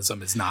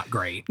symbolism is not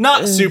great.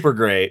 Not super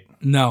great.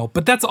 No,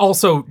 but that's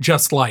also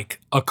just like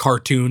a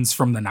cartoons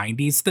from the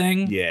 90s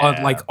thing.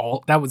 Yeah.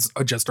 That was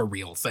just a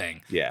real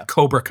thing. Yeah.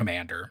 Cobra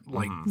Commander.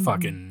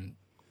 Fucking,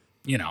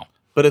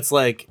 But it's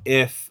like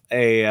if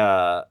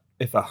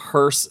a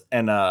hearse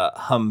and a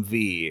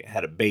Humvee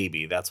had a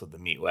baby, that's what the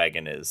Meat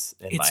Wagon is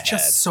in my head. It's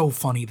just so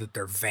funny that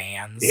they're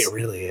vans. It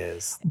really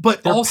is.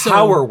 But They're also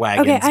power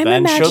wagons, Okay, I'm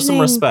Ben. Show some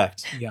imagining-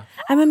 respect. Yeah.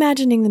 I'm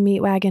imagining the meat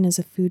wagon as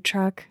a food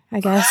truck, I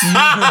guess.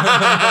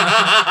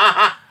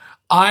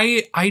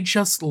 I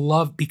just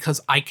love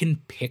because I can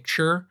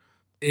picture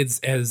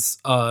as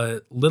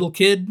a little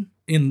kid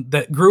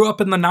that grew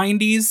up in the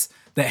 90s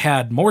that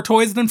had more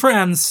toys than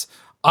friends.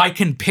 I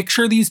can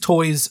picture these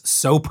toys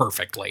so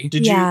perfectly.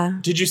 Did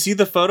you see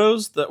the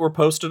photos that were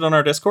posted on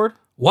our Discord?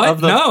 What?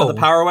 Of the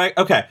Power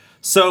Wagon? Okay.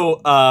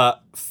 So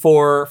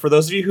for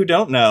those of you who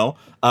don't know,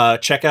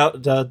 check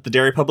out the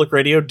Dairy Public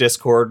Radio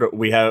Discord.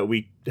 We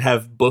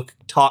have book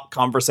talk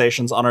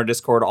conversations on our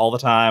Discord all the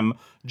time.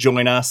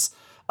 Join us.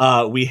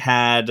 We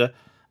had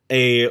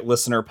a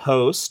listener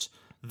post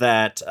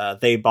that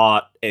they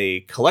bought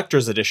a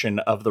collector's edition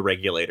of the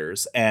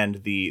Regulators, and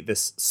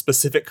this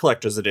specific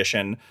collector's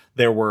edition,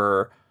 there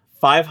were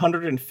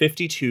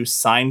 552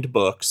 signed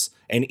books,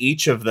 and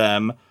each of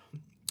them,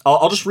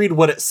 I'll just read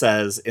what it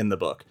says in the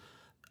book.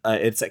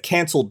 It's a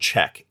canceled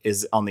check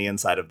is on the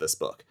inside of this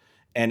book,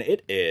 and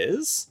it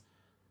is...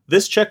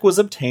 This check was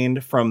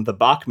obtained from the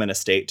Bachman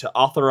estate to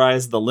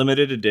authorize the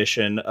limited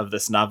edition of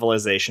this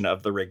novelization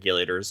of The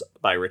Regulators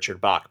by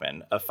Richard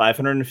Bachman. Of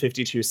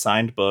 552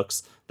 signed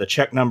books, the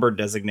check number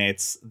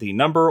designates the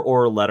number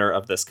or letter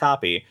of this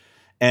copy.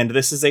 And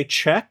this is a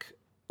check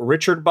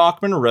Richard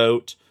Bachman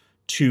wrote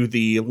to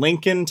the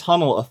Lincoln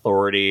Tunnel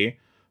Authority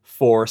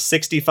for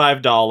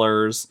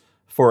 $65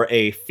 for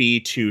a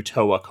fee to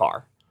tow a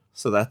car.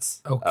 So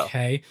that's...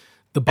 Okay.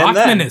 The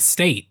Bachman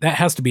estate, that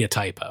has to be a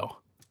typo.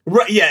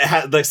 Right,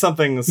 yeah, like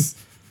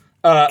something's...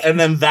 and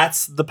then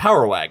that's the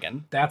Power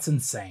Wagon. That's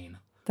insane.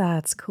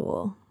 That's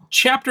cool.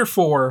 Chapter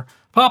 4,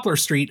 Poplar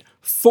Street,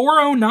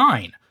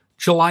 409,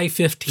 July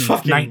 15th,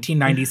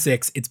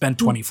 1996. It's been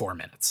 24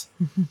 minutes.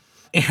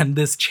 And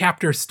this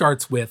chapter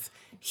starts with,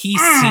 he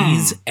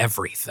sees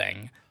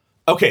everything.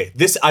 Okay,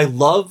 I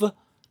love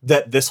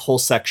that this whole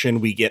section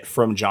we get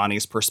from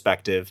Johnny's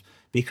perspective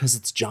because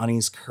it's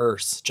Johnny's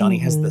curse. Johnny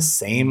has the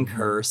same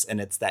curse,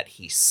 and it's that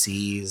he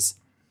sees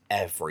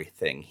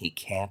everything. He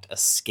can't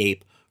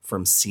escape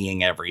from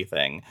seeing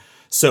everything.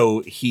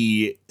 So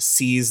he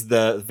sees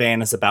the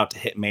van is about to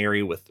hit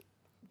Mary with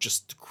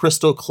just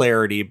crystal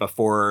clarity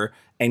before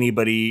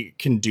anybody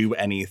can do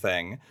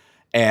anything.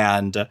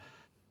 And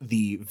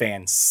the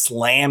van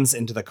slams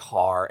into the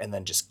car and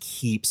then just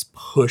keeps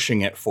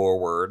pushing it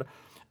forward.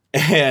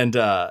 And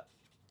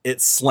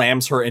it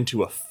slams her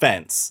into a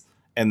fence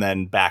and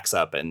then backs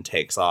up and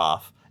takes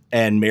off.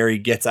 And Mary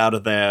gets out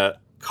of the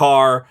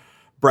car.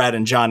 Brad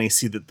and Johnny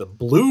see that the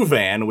blue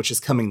van, which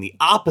is coming the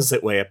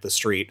opposite way up the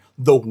street,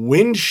 the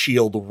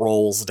windshield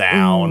rolls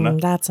down.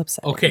 That's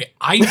upsetting. Okay,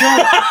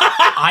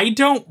 I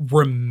don't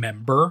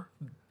remember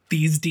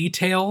these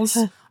details,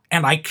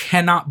 and I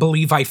cannot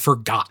believe I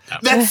forgot them.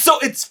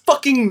 It's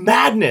fucking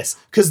madness.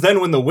 Because then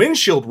when the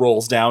windshield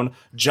rolls down,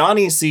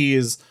 Johnny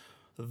sees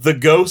the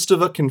ghost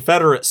of a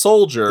Confederate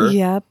soldier.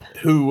 Yep.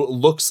 Who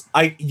looks...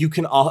 I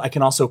can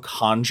also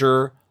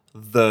conjure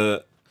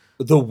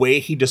the way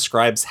he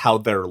describes how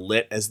they're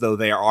lit as though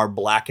they are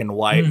black and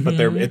white, but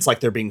it's like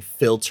they're being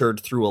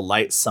filtered through a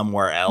light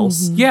somewhere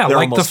else. Yeah, they're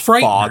like the almost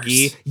Frighteners.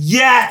 Foggy.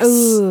 Yes!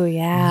 Ooh,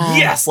 yeah.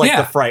 Yes, like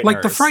the Frighteners.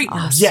 Like the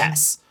Frighteners.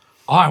 Yes.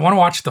 Oh, I want to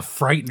watch the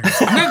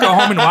Frighteners. I'm going to go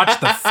home and watch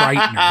the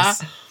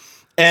Frighteners.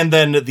 And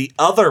then the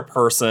other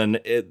person,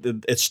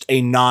 it's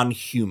a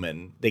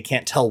non-human. They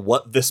can't tell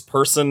what this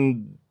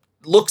person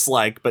looks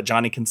like, but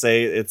Johnny can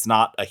say it's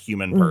not a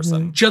human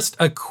person. Just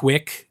a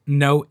quick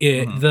note,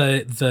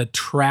 the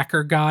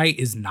tracker guy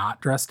is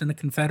not dressed in a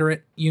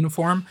Confederate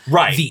uniform.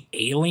 Right. The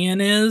alien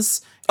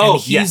is.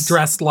 And he's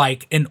dressed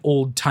like an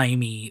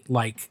old-timey,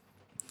 like,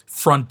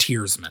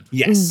 frontiersman.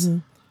 Yes.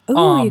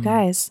 Ooh, you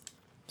guys.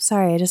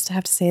 Sorry, I just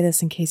have to say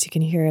this in case you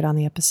can hear it on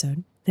the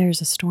episode.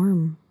 There's a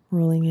storm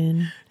rolling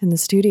in the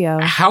studio.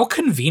 How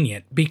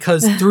convenient,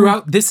 because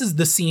throughout, this is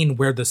the scene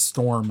where the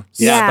storm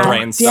the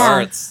rain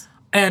starts.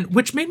 And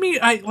which made me,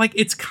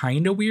 it's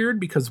kind of weird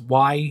because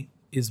why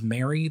is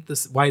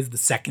the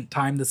second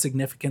time the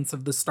significance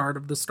of the start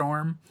of the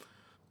storm?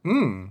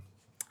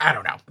 I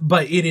don't know.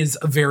 But it is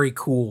very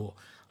cool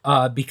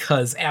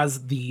because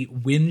as the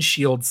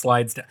windshield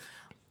slides down,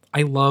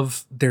 I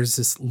love there's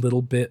this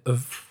little bit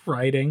of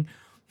writing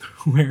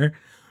where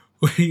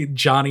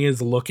Johnny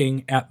is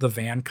looking at the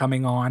van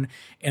coming on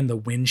and the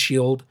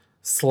windshield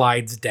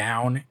slides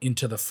down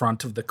into the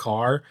front of the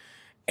car.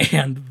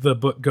 And the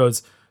book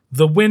goes,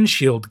 the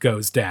windshield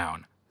goes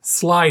down,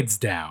 slides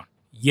down.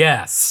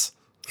 Yes.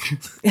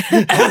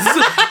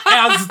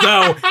 as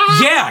though,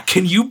 yeah,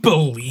 can you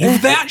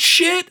believe that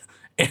shit?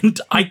 And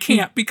I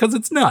can't because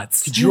it's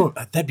nuts. Could you?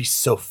 That'd be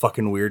so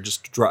fucking weird.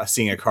 Just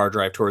seeing a car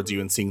drive towards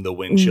you and seeing the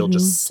windshield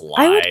just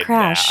slide. I would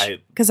crash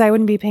because I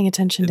wouldn't be paying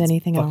attention to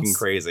anything else. Fucking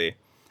crazy.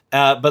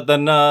 But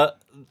then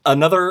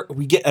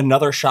we get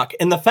another shot,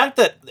 and the fact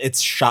that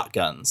it's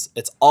shotguns,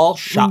 it's all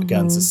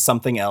shotguns, is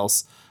something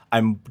else.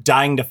 I'm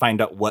dying to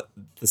find out what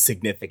the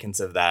significance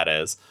of that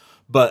is.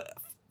 But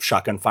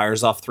shotgun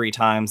fires off 3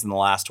 times, and the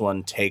last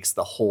one takes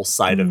the whole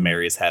side of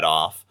Mary's head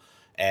off,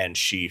 and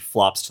she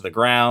flops to the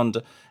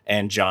ground,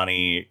 and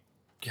Johnny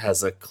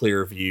has a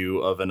clear view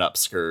of an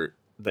upskirt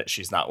that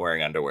she's not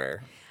wearing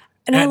underwear.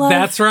 And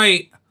that's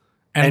right.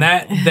 And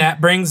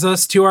that brings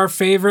us to our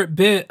favorite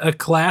bit, a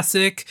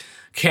classic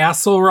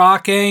Castle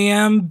Rock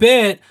AM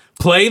bit.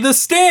 Play the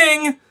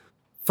sting.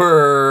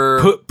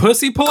 For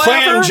Pussy Palaver?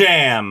 Clam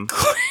Jam.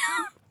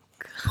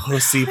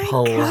 Pussy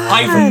Palaver.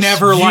 I've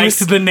never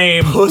liked the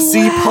name.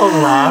 Pussy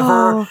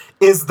Palaver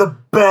is the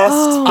best.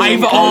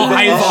 I've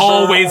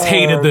always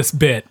hated this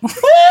bit.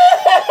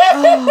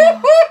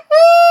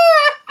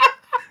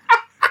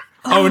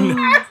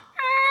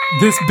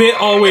 This bit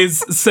always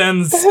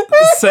sends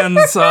CM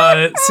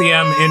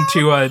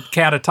into a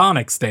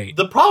catatonic state.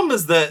 The problem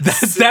is that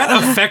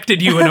that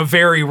affected you in a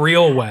very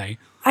real way.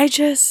 I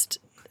just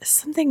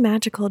Something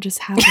magical just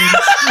happened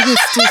in the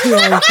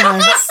studio,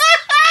 guys.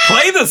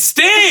 Play the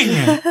sting!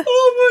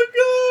 Oh my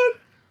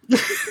god.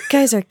 You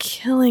guys are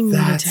killing me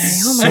That's today.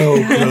 Oh my so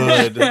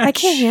god. good. I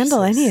can't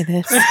handle any of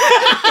this.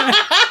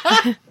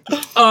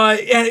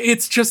 And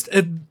it's just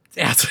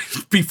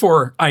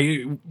before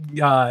I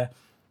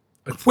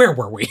where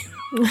were we?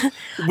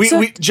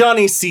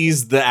 Johnny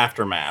sees the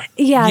aftermath.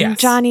 Yeah, Yes.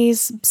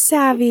 Johnny's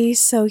savvy,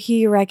 so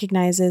he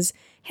recognizes,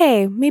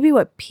 hey, maybe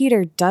what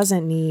Peter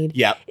doesn't need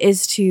Yep.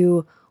 is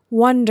to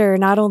wonder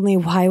not only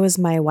why was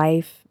my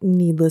wife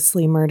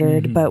needlessly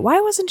murdered, but why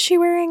wasn't she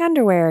wearing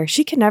underwear?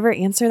 She can never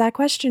answer that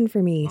question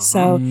for me.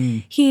 So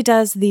he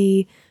does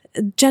the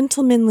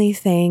gentlemanly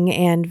thing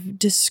and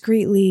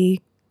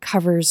discreetly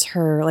covers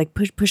her, like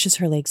pushes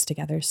her legs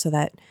together so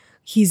that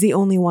he's the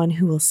only one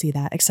who will see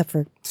that, except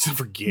for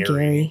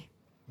Gary.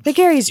 But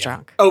Gary's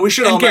drunk. Oh, we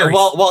should all know, Gary's-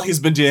 while he's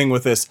been dealing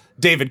with this,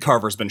 David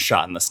Carver's been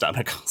shot in the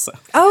stomach also.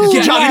 Oh,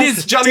 Yeah,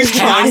 yes. Johnny's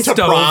trying to passed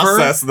over.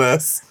 process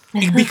this.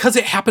 Because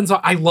it happens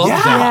I love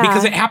Yeah. that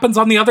because it happens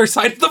on the other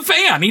side of the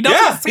fan. He doesn't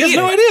Yeah, see he has it.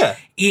 no idea.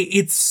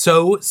 It's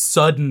so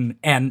sudden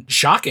and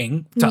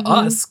shocking to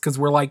us because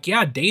we're like,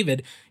 yeah,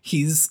 David,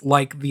 he's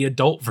like the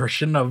adult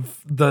version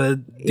of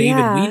the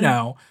David we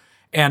know.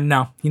 And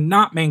no, he's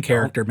not main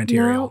character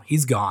material. No.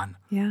 He's gone.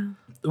 Yeah.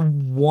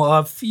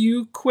 A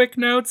few quick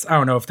notes. I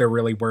don't know if they're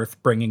really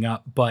worth bringing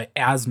up, but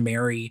as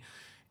Mary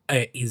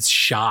is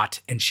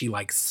shot and she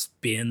like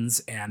spins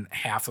and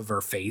half of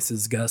her face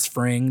is Gus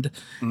Fringed.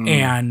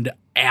 And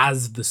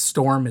as the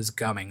storm is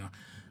coming,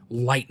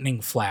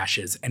 lightning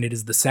flashes. And it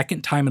is the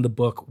second time in the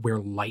book where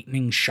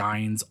lightning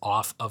shines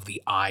off of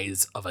the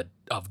eyes of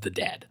the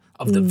dead,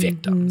 of the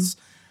victims.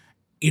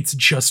 It's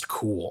just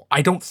cool.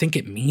 I don't think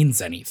it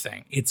means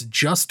anything. It's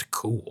just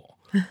cool.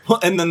 Well,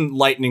 and then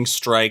lightning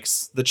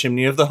strikes the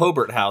chimney of the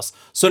Hobart house.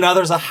 So now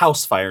there's a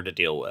house fire to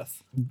deal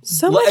with.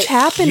 So much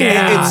happening.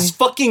 Yeah. It's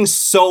fucking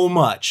so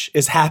much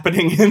is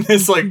happening in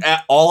this, like,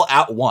 all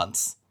at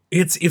once.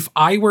 It's if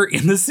I were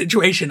in this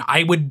situation,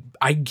 I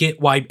get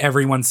why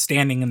everyone's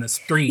standing in the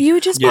street. You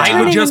would just be Yeah. I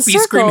turning would just in be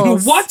screaming,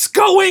 circles. "What's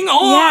going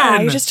on?"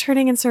 Yeah, you're just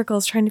turning in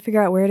circles, trying to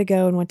figure out where to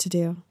go and what to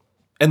do.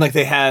 And, like,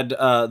 they had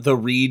the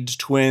Reed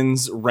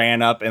twins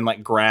ran up and,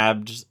 like,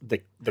 grabbed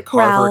the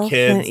Carver Ralph,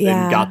 kids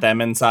yeah. and got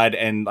them inside.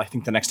 And I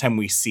think the next time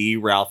we see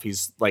Ralph,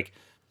 he's, like,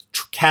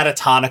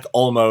 catatonic,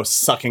 almost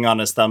sucking on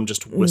his thumb,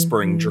 just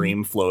whispering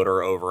Dream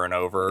Floater over and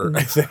over,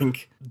 I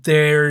think.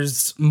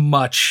 There's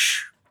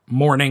much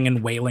mourning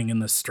and wailing in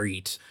the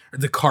street.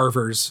 The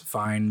Carvers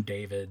find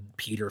David,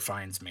 Peter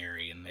finds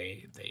Mary, and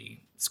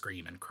they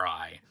scream and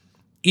cry.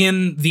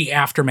 In the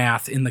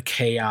aftermath, in the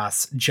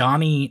chaos,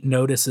 Johnny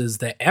notices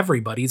that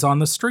everybody's on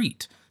the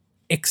street,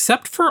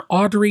 except for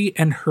Audrey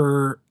and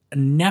her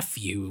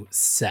nephew,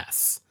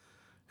 Seth,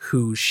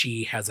 who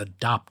she has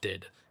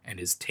adopted and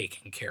is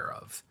taking care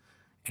of,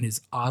 and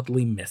is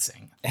oddly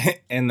missing.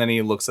 And then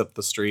he looks up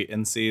the street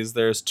and sees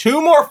there's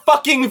 2 more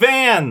fucking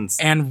vans.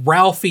 And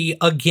Ralphie,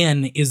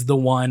 again, is the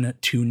one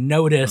to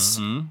notice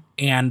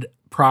and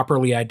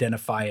properly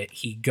identify it.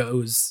 He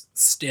goes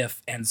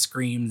stiff and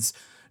screams,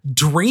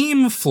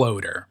 "Dream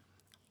Floater."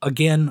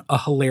 Again, a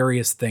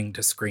hilarious thing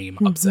to scream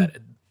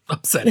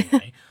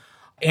upsettingly.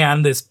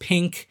 And this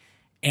pink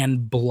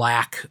and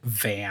black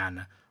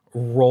van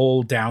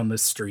roll down the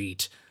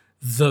street.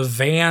 The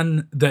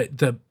van,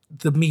 the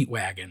meat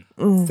wagon.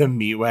 The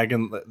meat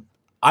wagon.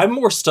 I'm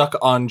more stuck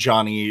on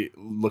Johnny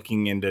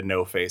looking into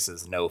No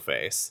Face's No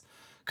Face.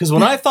 Because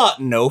when I thought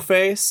No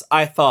Face,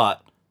 I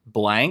thought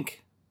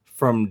blank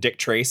from Dick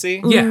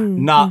Tracy. Yeah.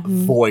 Not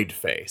Void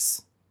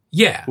Face,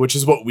 Yeah. which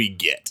is what we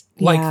get.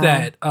 Like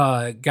Yeah.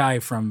 that guy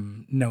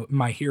from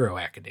My Hero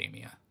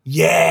Academia.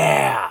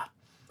 Yeah.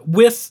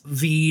 With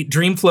the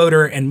Dream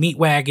Floater and Meat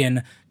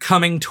Wagon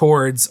coming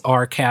towards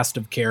our cast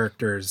of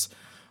characters,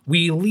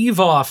 we leave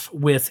off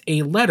with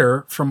a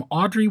letter from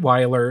Audrey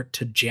Weiler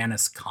to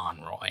Janice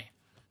Conroy.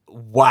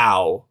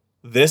 Wow.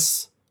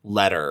 This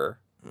letter,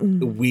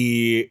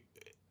 we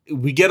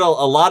get a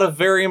lot of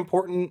very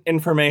important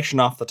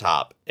information off the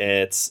top.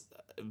 It's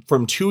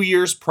from 2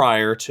 years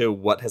prior to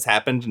what has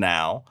happened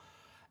now.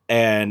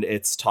 And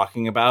it's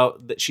talking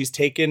about that she's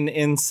taken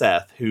in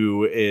Seth,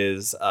 who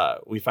is,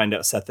 we find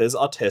out Seth is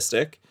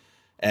autistic.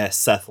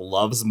 Seth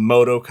loves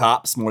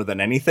motocops more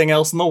than anything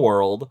else in the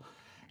world.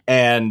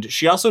 And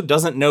she also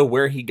doesn't know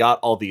where he got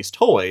all these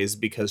toys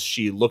because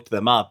she looked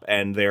them up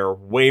and they're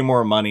way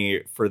more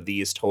money for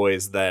these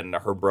toys than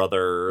her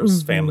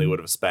brother's family would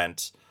have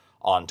spent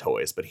on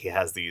toys. But he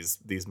has these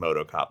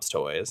motocops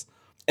toys.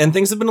 And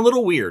things have been a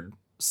little weird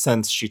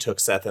since she took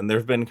Seth. And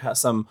there've been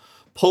some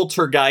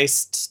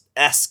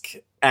poltergeist-esque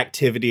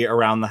activity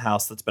around the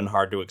house that's been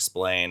hard to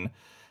explain.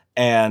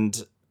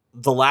 And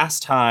the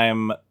last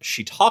time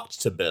she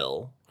talked to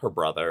Bill, her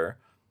brother,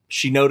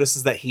 she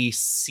notices that he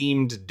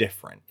seemed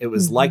different. It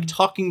was like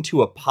talking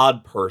to a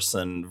pod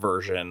person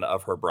version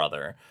of her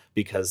brother,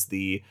 because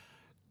the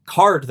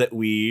card that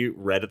we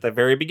read at the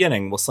very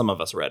beginning, well, some of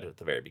us read it at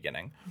the very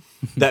beginning,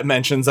 that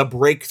mentions a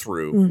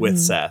breakthrough with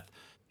Seth.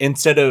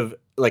 Instead of,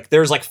 like,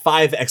 there's like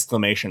 5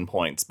 exclamation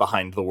points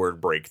behind the word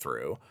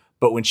breakthrough.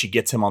 But when she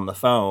gets him on the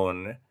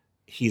phone,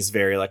 he's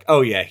very like,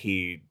 oh yeah,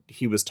 he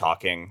was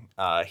talking.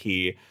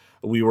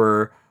 We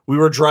were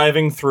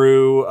driving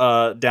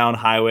through down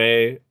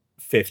Highway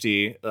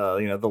 50,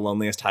 the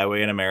loneliest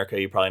highway in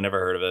America. You probably never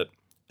heard of it.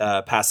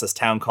 Past this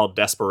town called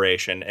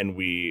Desperation, and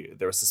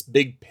there was this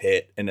big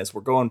pit, and as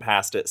we're going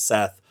past it,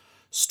 Seth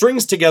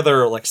strings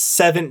together like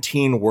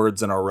 17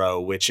 words in a row,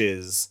 which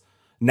is,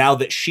 now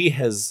that she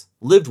has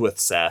lived with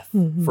Seth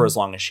for as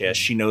long as she has,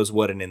 she knows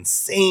what an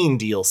insane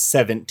deal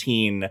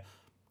 17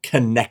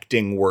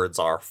 connecting words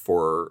are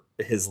for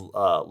his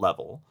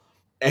level.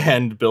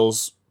 And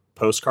Bill's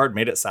postcard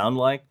made it sound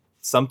like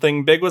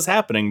something big was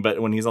happening,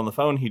 but when he's on the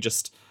phone, he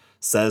just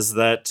says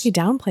that he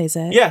downplays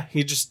it. Yeah,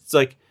 he just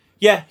like,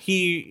 yeah,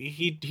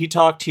 he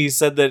talked. He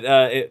said that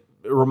it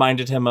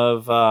reminded him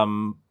of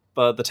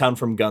the town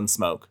from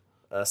Gunsmoke.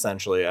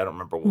 Essentially, I don't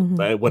remember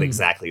what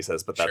exactly he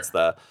says, but that's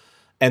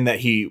and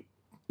that he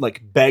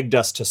like begged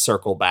us to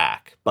circle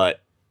back,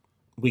 but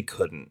we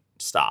couldn't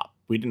stop.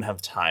 We didn't have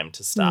time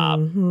to stop.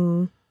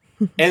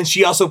 And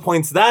she also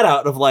points that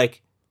out of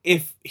like,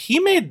 if he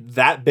made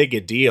that big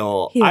a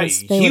deal,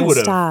 he would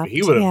have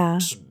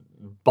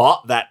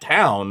bought that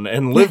town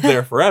and lived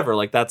there forever.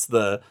 Like that's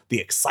the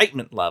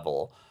excitement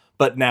level.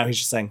 But now he's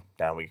just saying,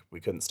 no, we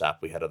couldn't stop.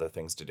 We had other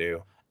things to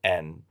do.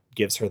 And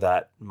gives her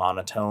that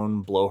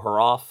monotone blow her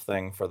off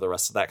thing for the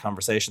rest of that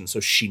conversation. So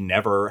she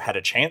never had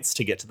a chance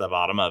to get to the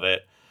bottom of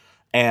it,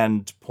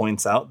 and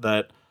points out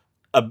that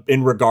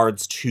in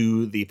regards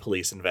to the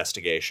police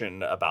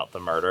investigation about the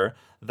murder,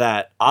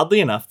 that oddly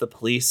enough, the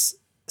police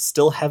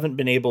still haven't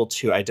been able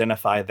to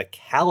identify the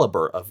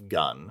caliber of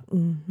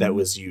gun that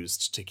was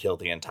used to kill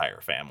the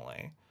entire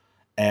family.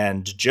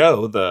 And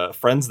Joe, the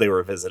friends they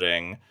were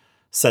visiting,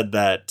 said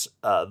that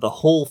the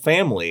whole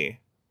family,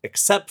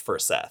 except for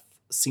Seth,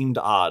 seemed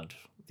odd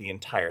the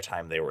entire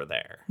time they were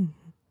there.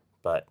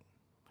 But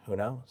who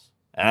knows?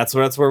 And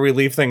that's where we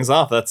leave things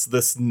off. That's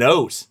this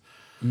note.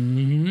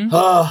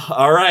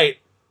 All right.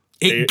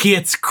 It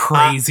gets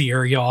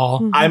crazier,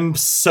 y'all. I'm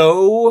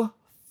so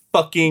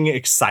fucking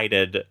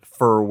excited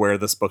for where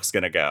this book's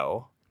gonna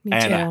go. Me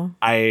too.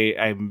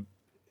 I'm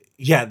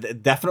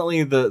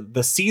definitely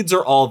the seeds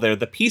are all there.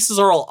 The pieces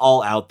are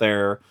all out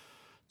there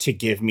to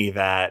give me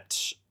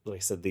that, like I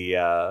said,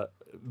 the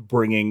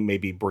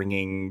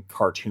bringing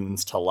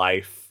cartoons to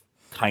life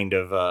kind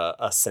of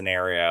a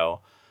scenario.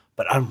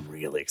 But I'm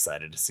really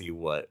excited to see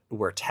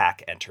where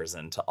Tack enters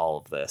into all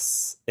of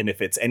this, and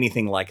if it's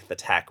anything like the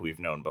Tack we've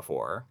known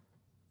before.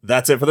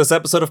 That's it for this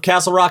episode of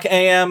Castle Rock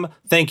AM.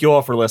 Thank you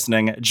all for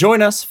listening.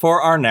 Join us for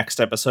our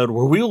next episode,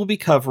 where we will be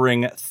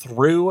covering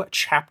through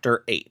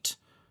Chapter 8.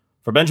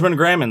 For Benjamin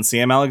Graham and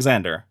CM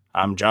Alexander,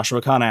 I'm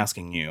Joshua Kahn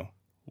asking you,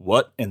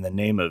 what in the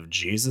name of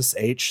Jesus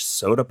H.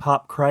 Soda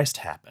Pop Christ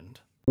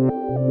happened?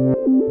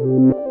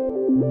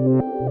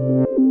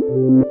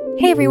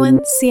 Hey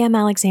everyone, CM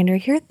Alexander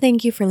here.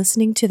 Thank you for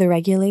listening to The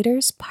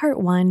Regulators, Part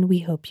 1. We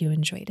hope you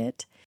enjoyed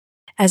it.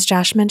 As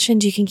Josh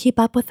mentioned, you can keep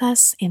up with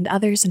us and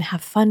others and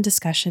have fun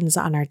discussions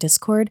on our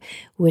Discord,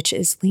 which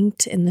is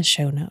linked in the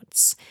show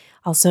notes.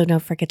 Also,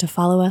 don't forget to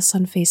follow us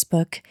on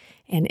Facebook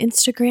and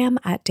Instagram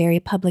at Dairy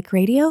Public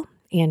Radio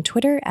and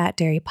Twitter at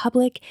Dairy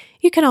Public.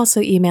 You can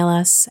also email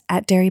us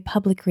at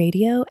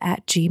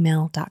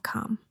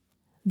dairypublicradio@gmail.com.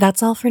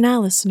 That's all for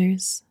now,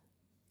 listeners.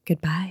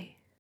 Goodbye.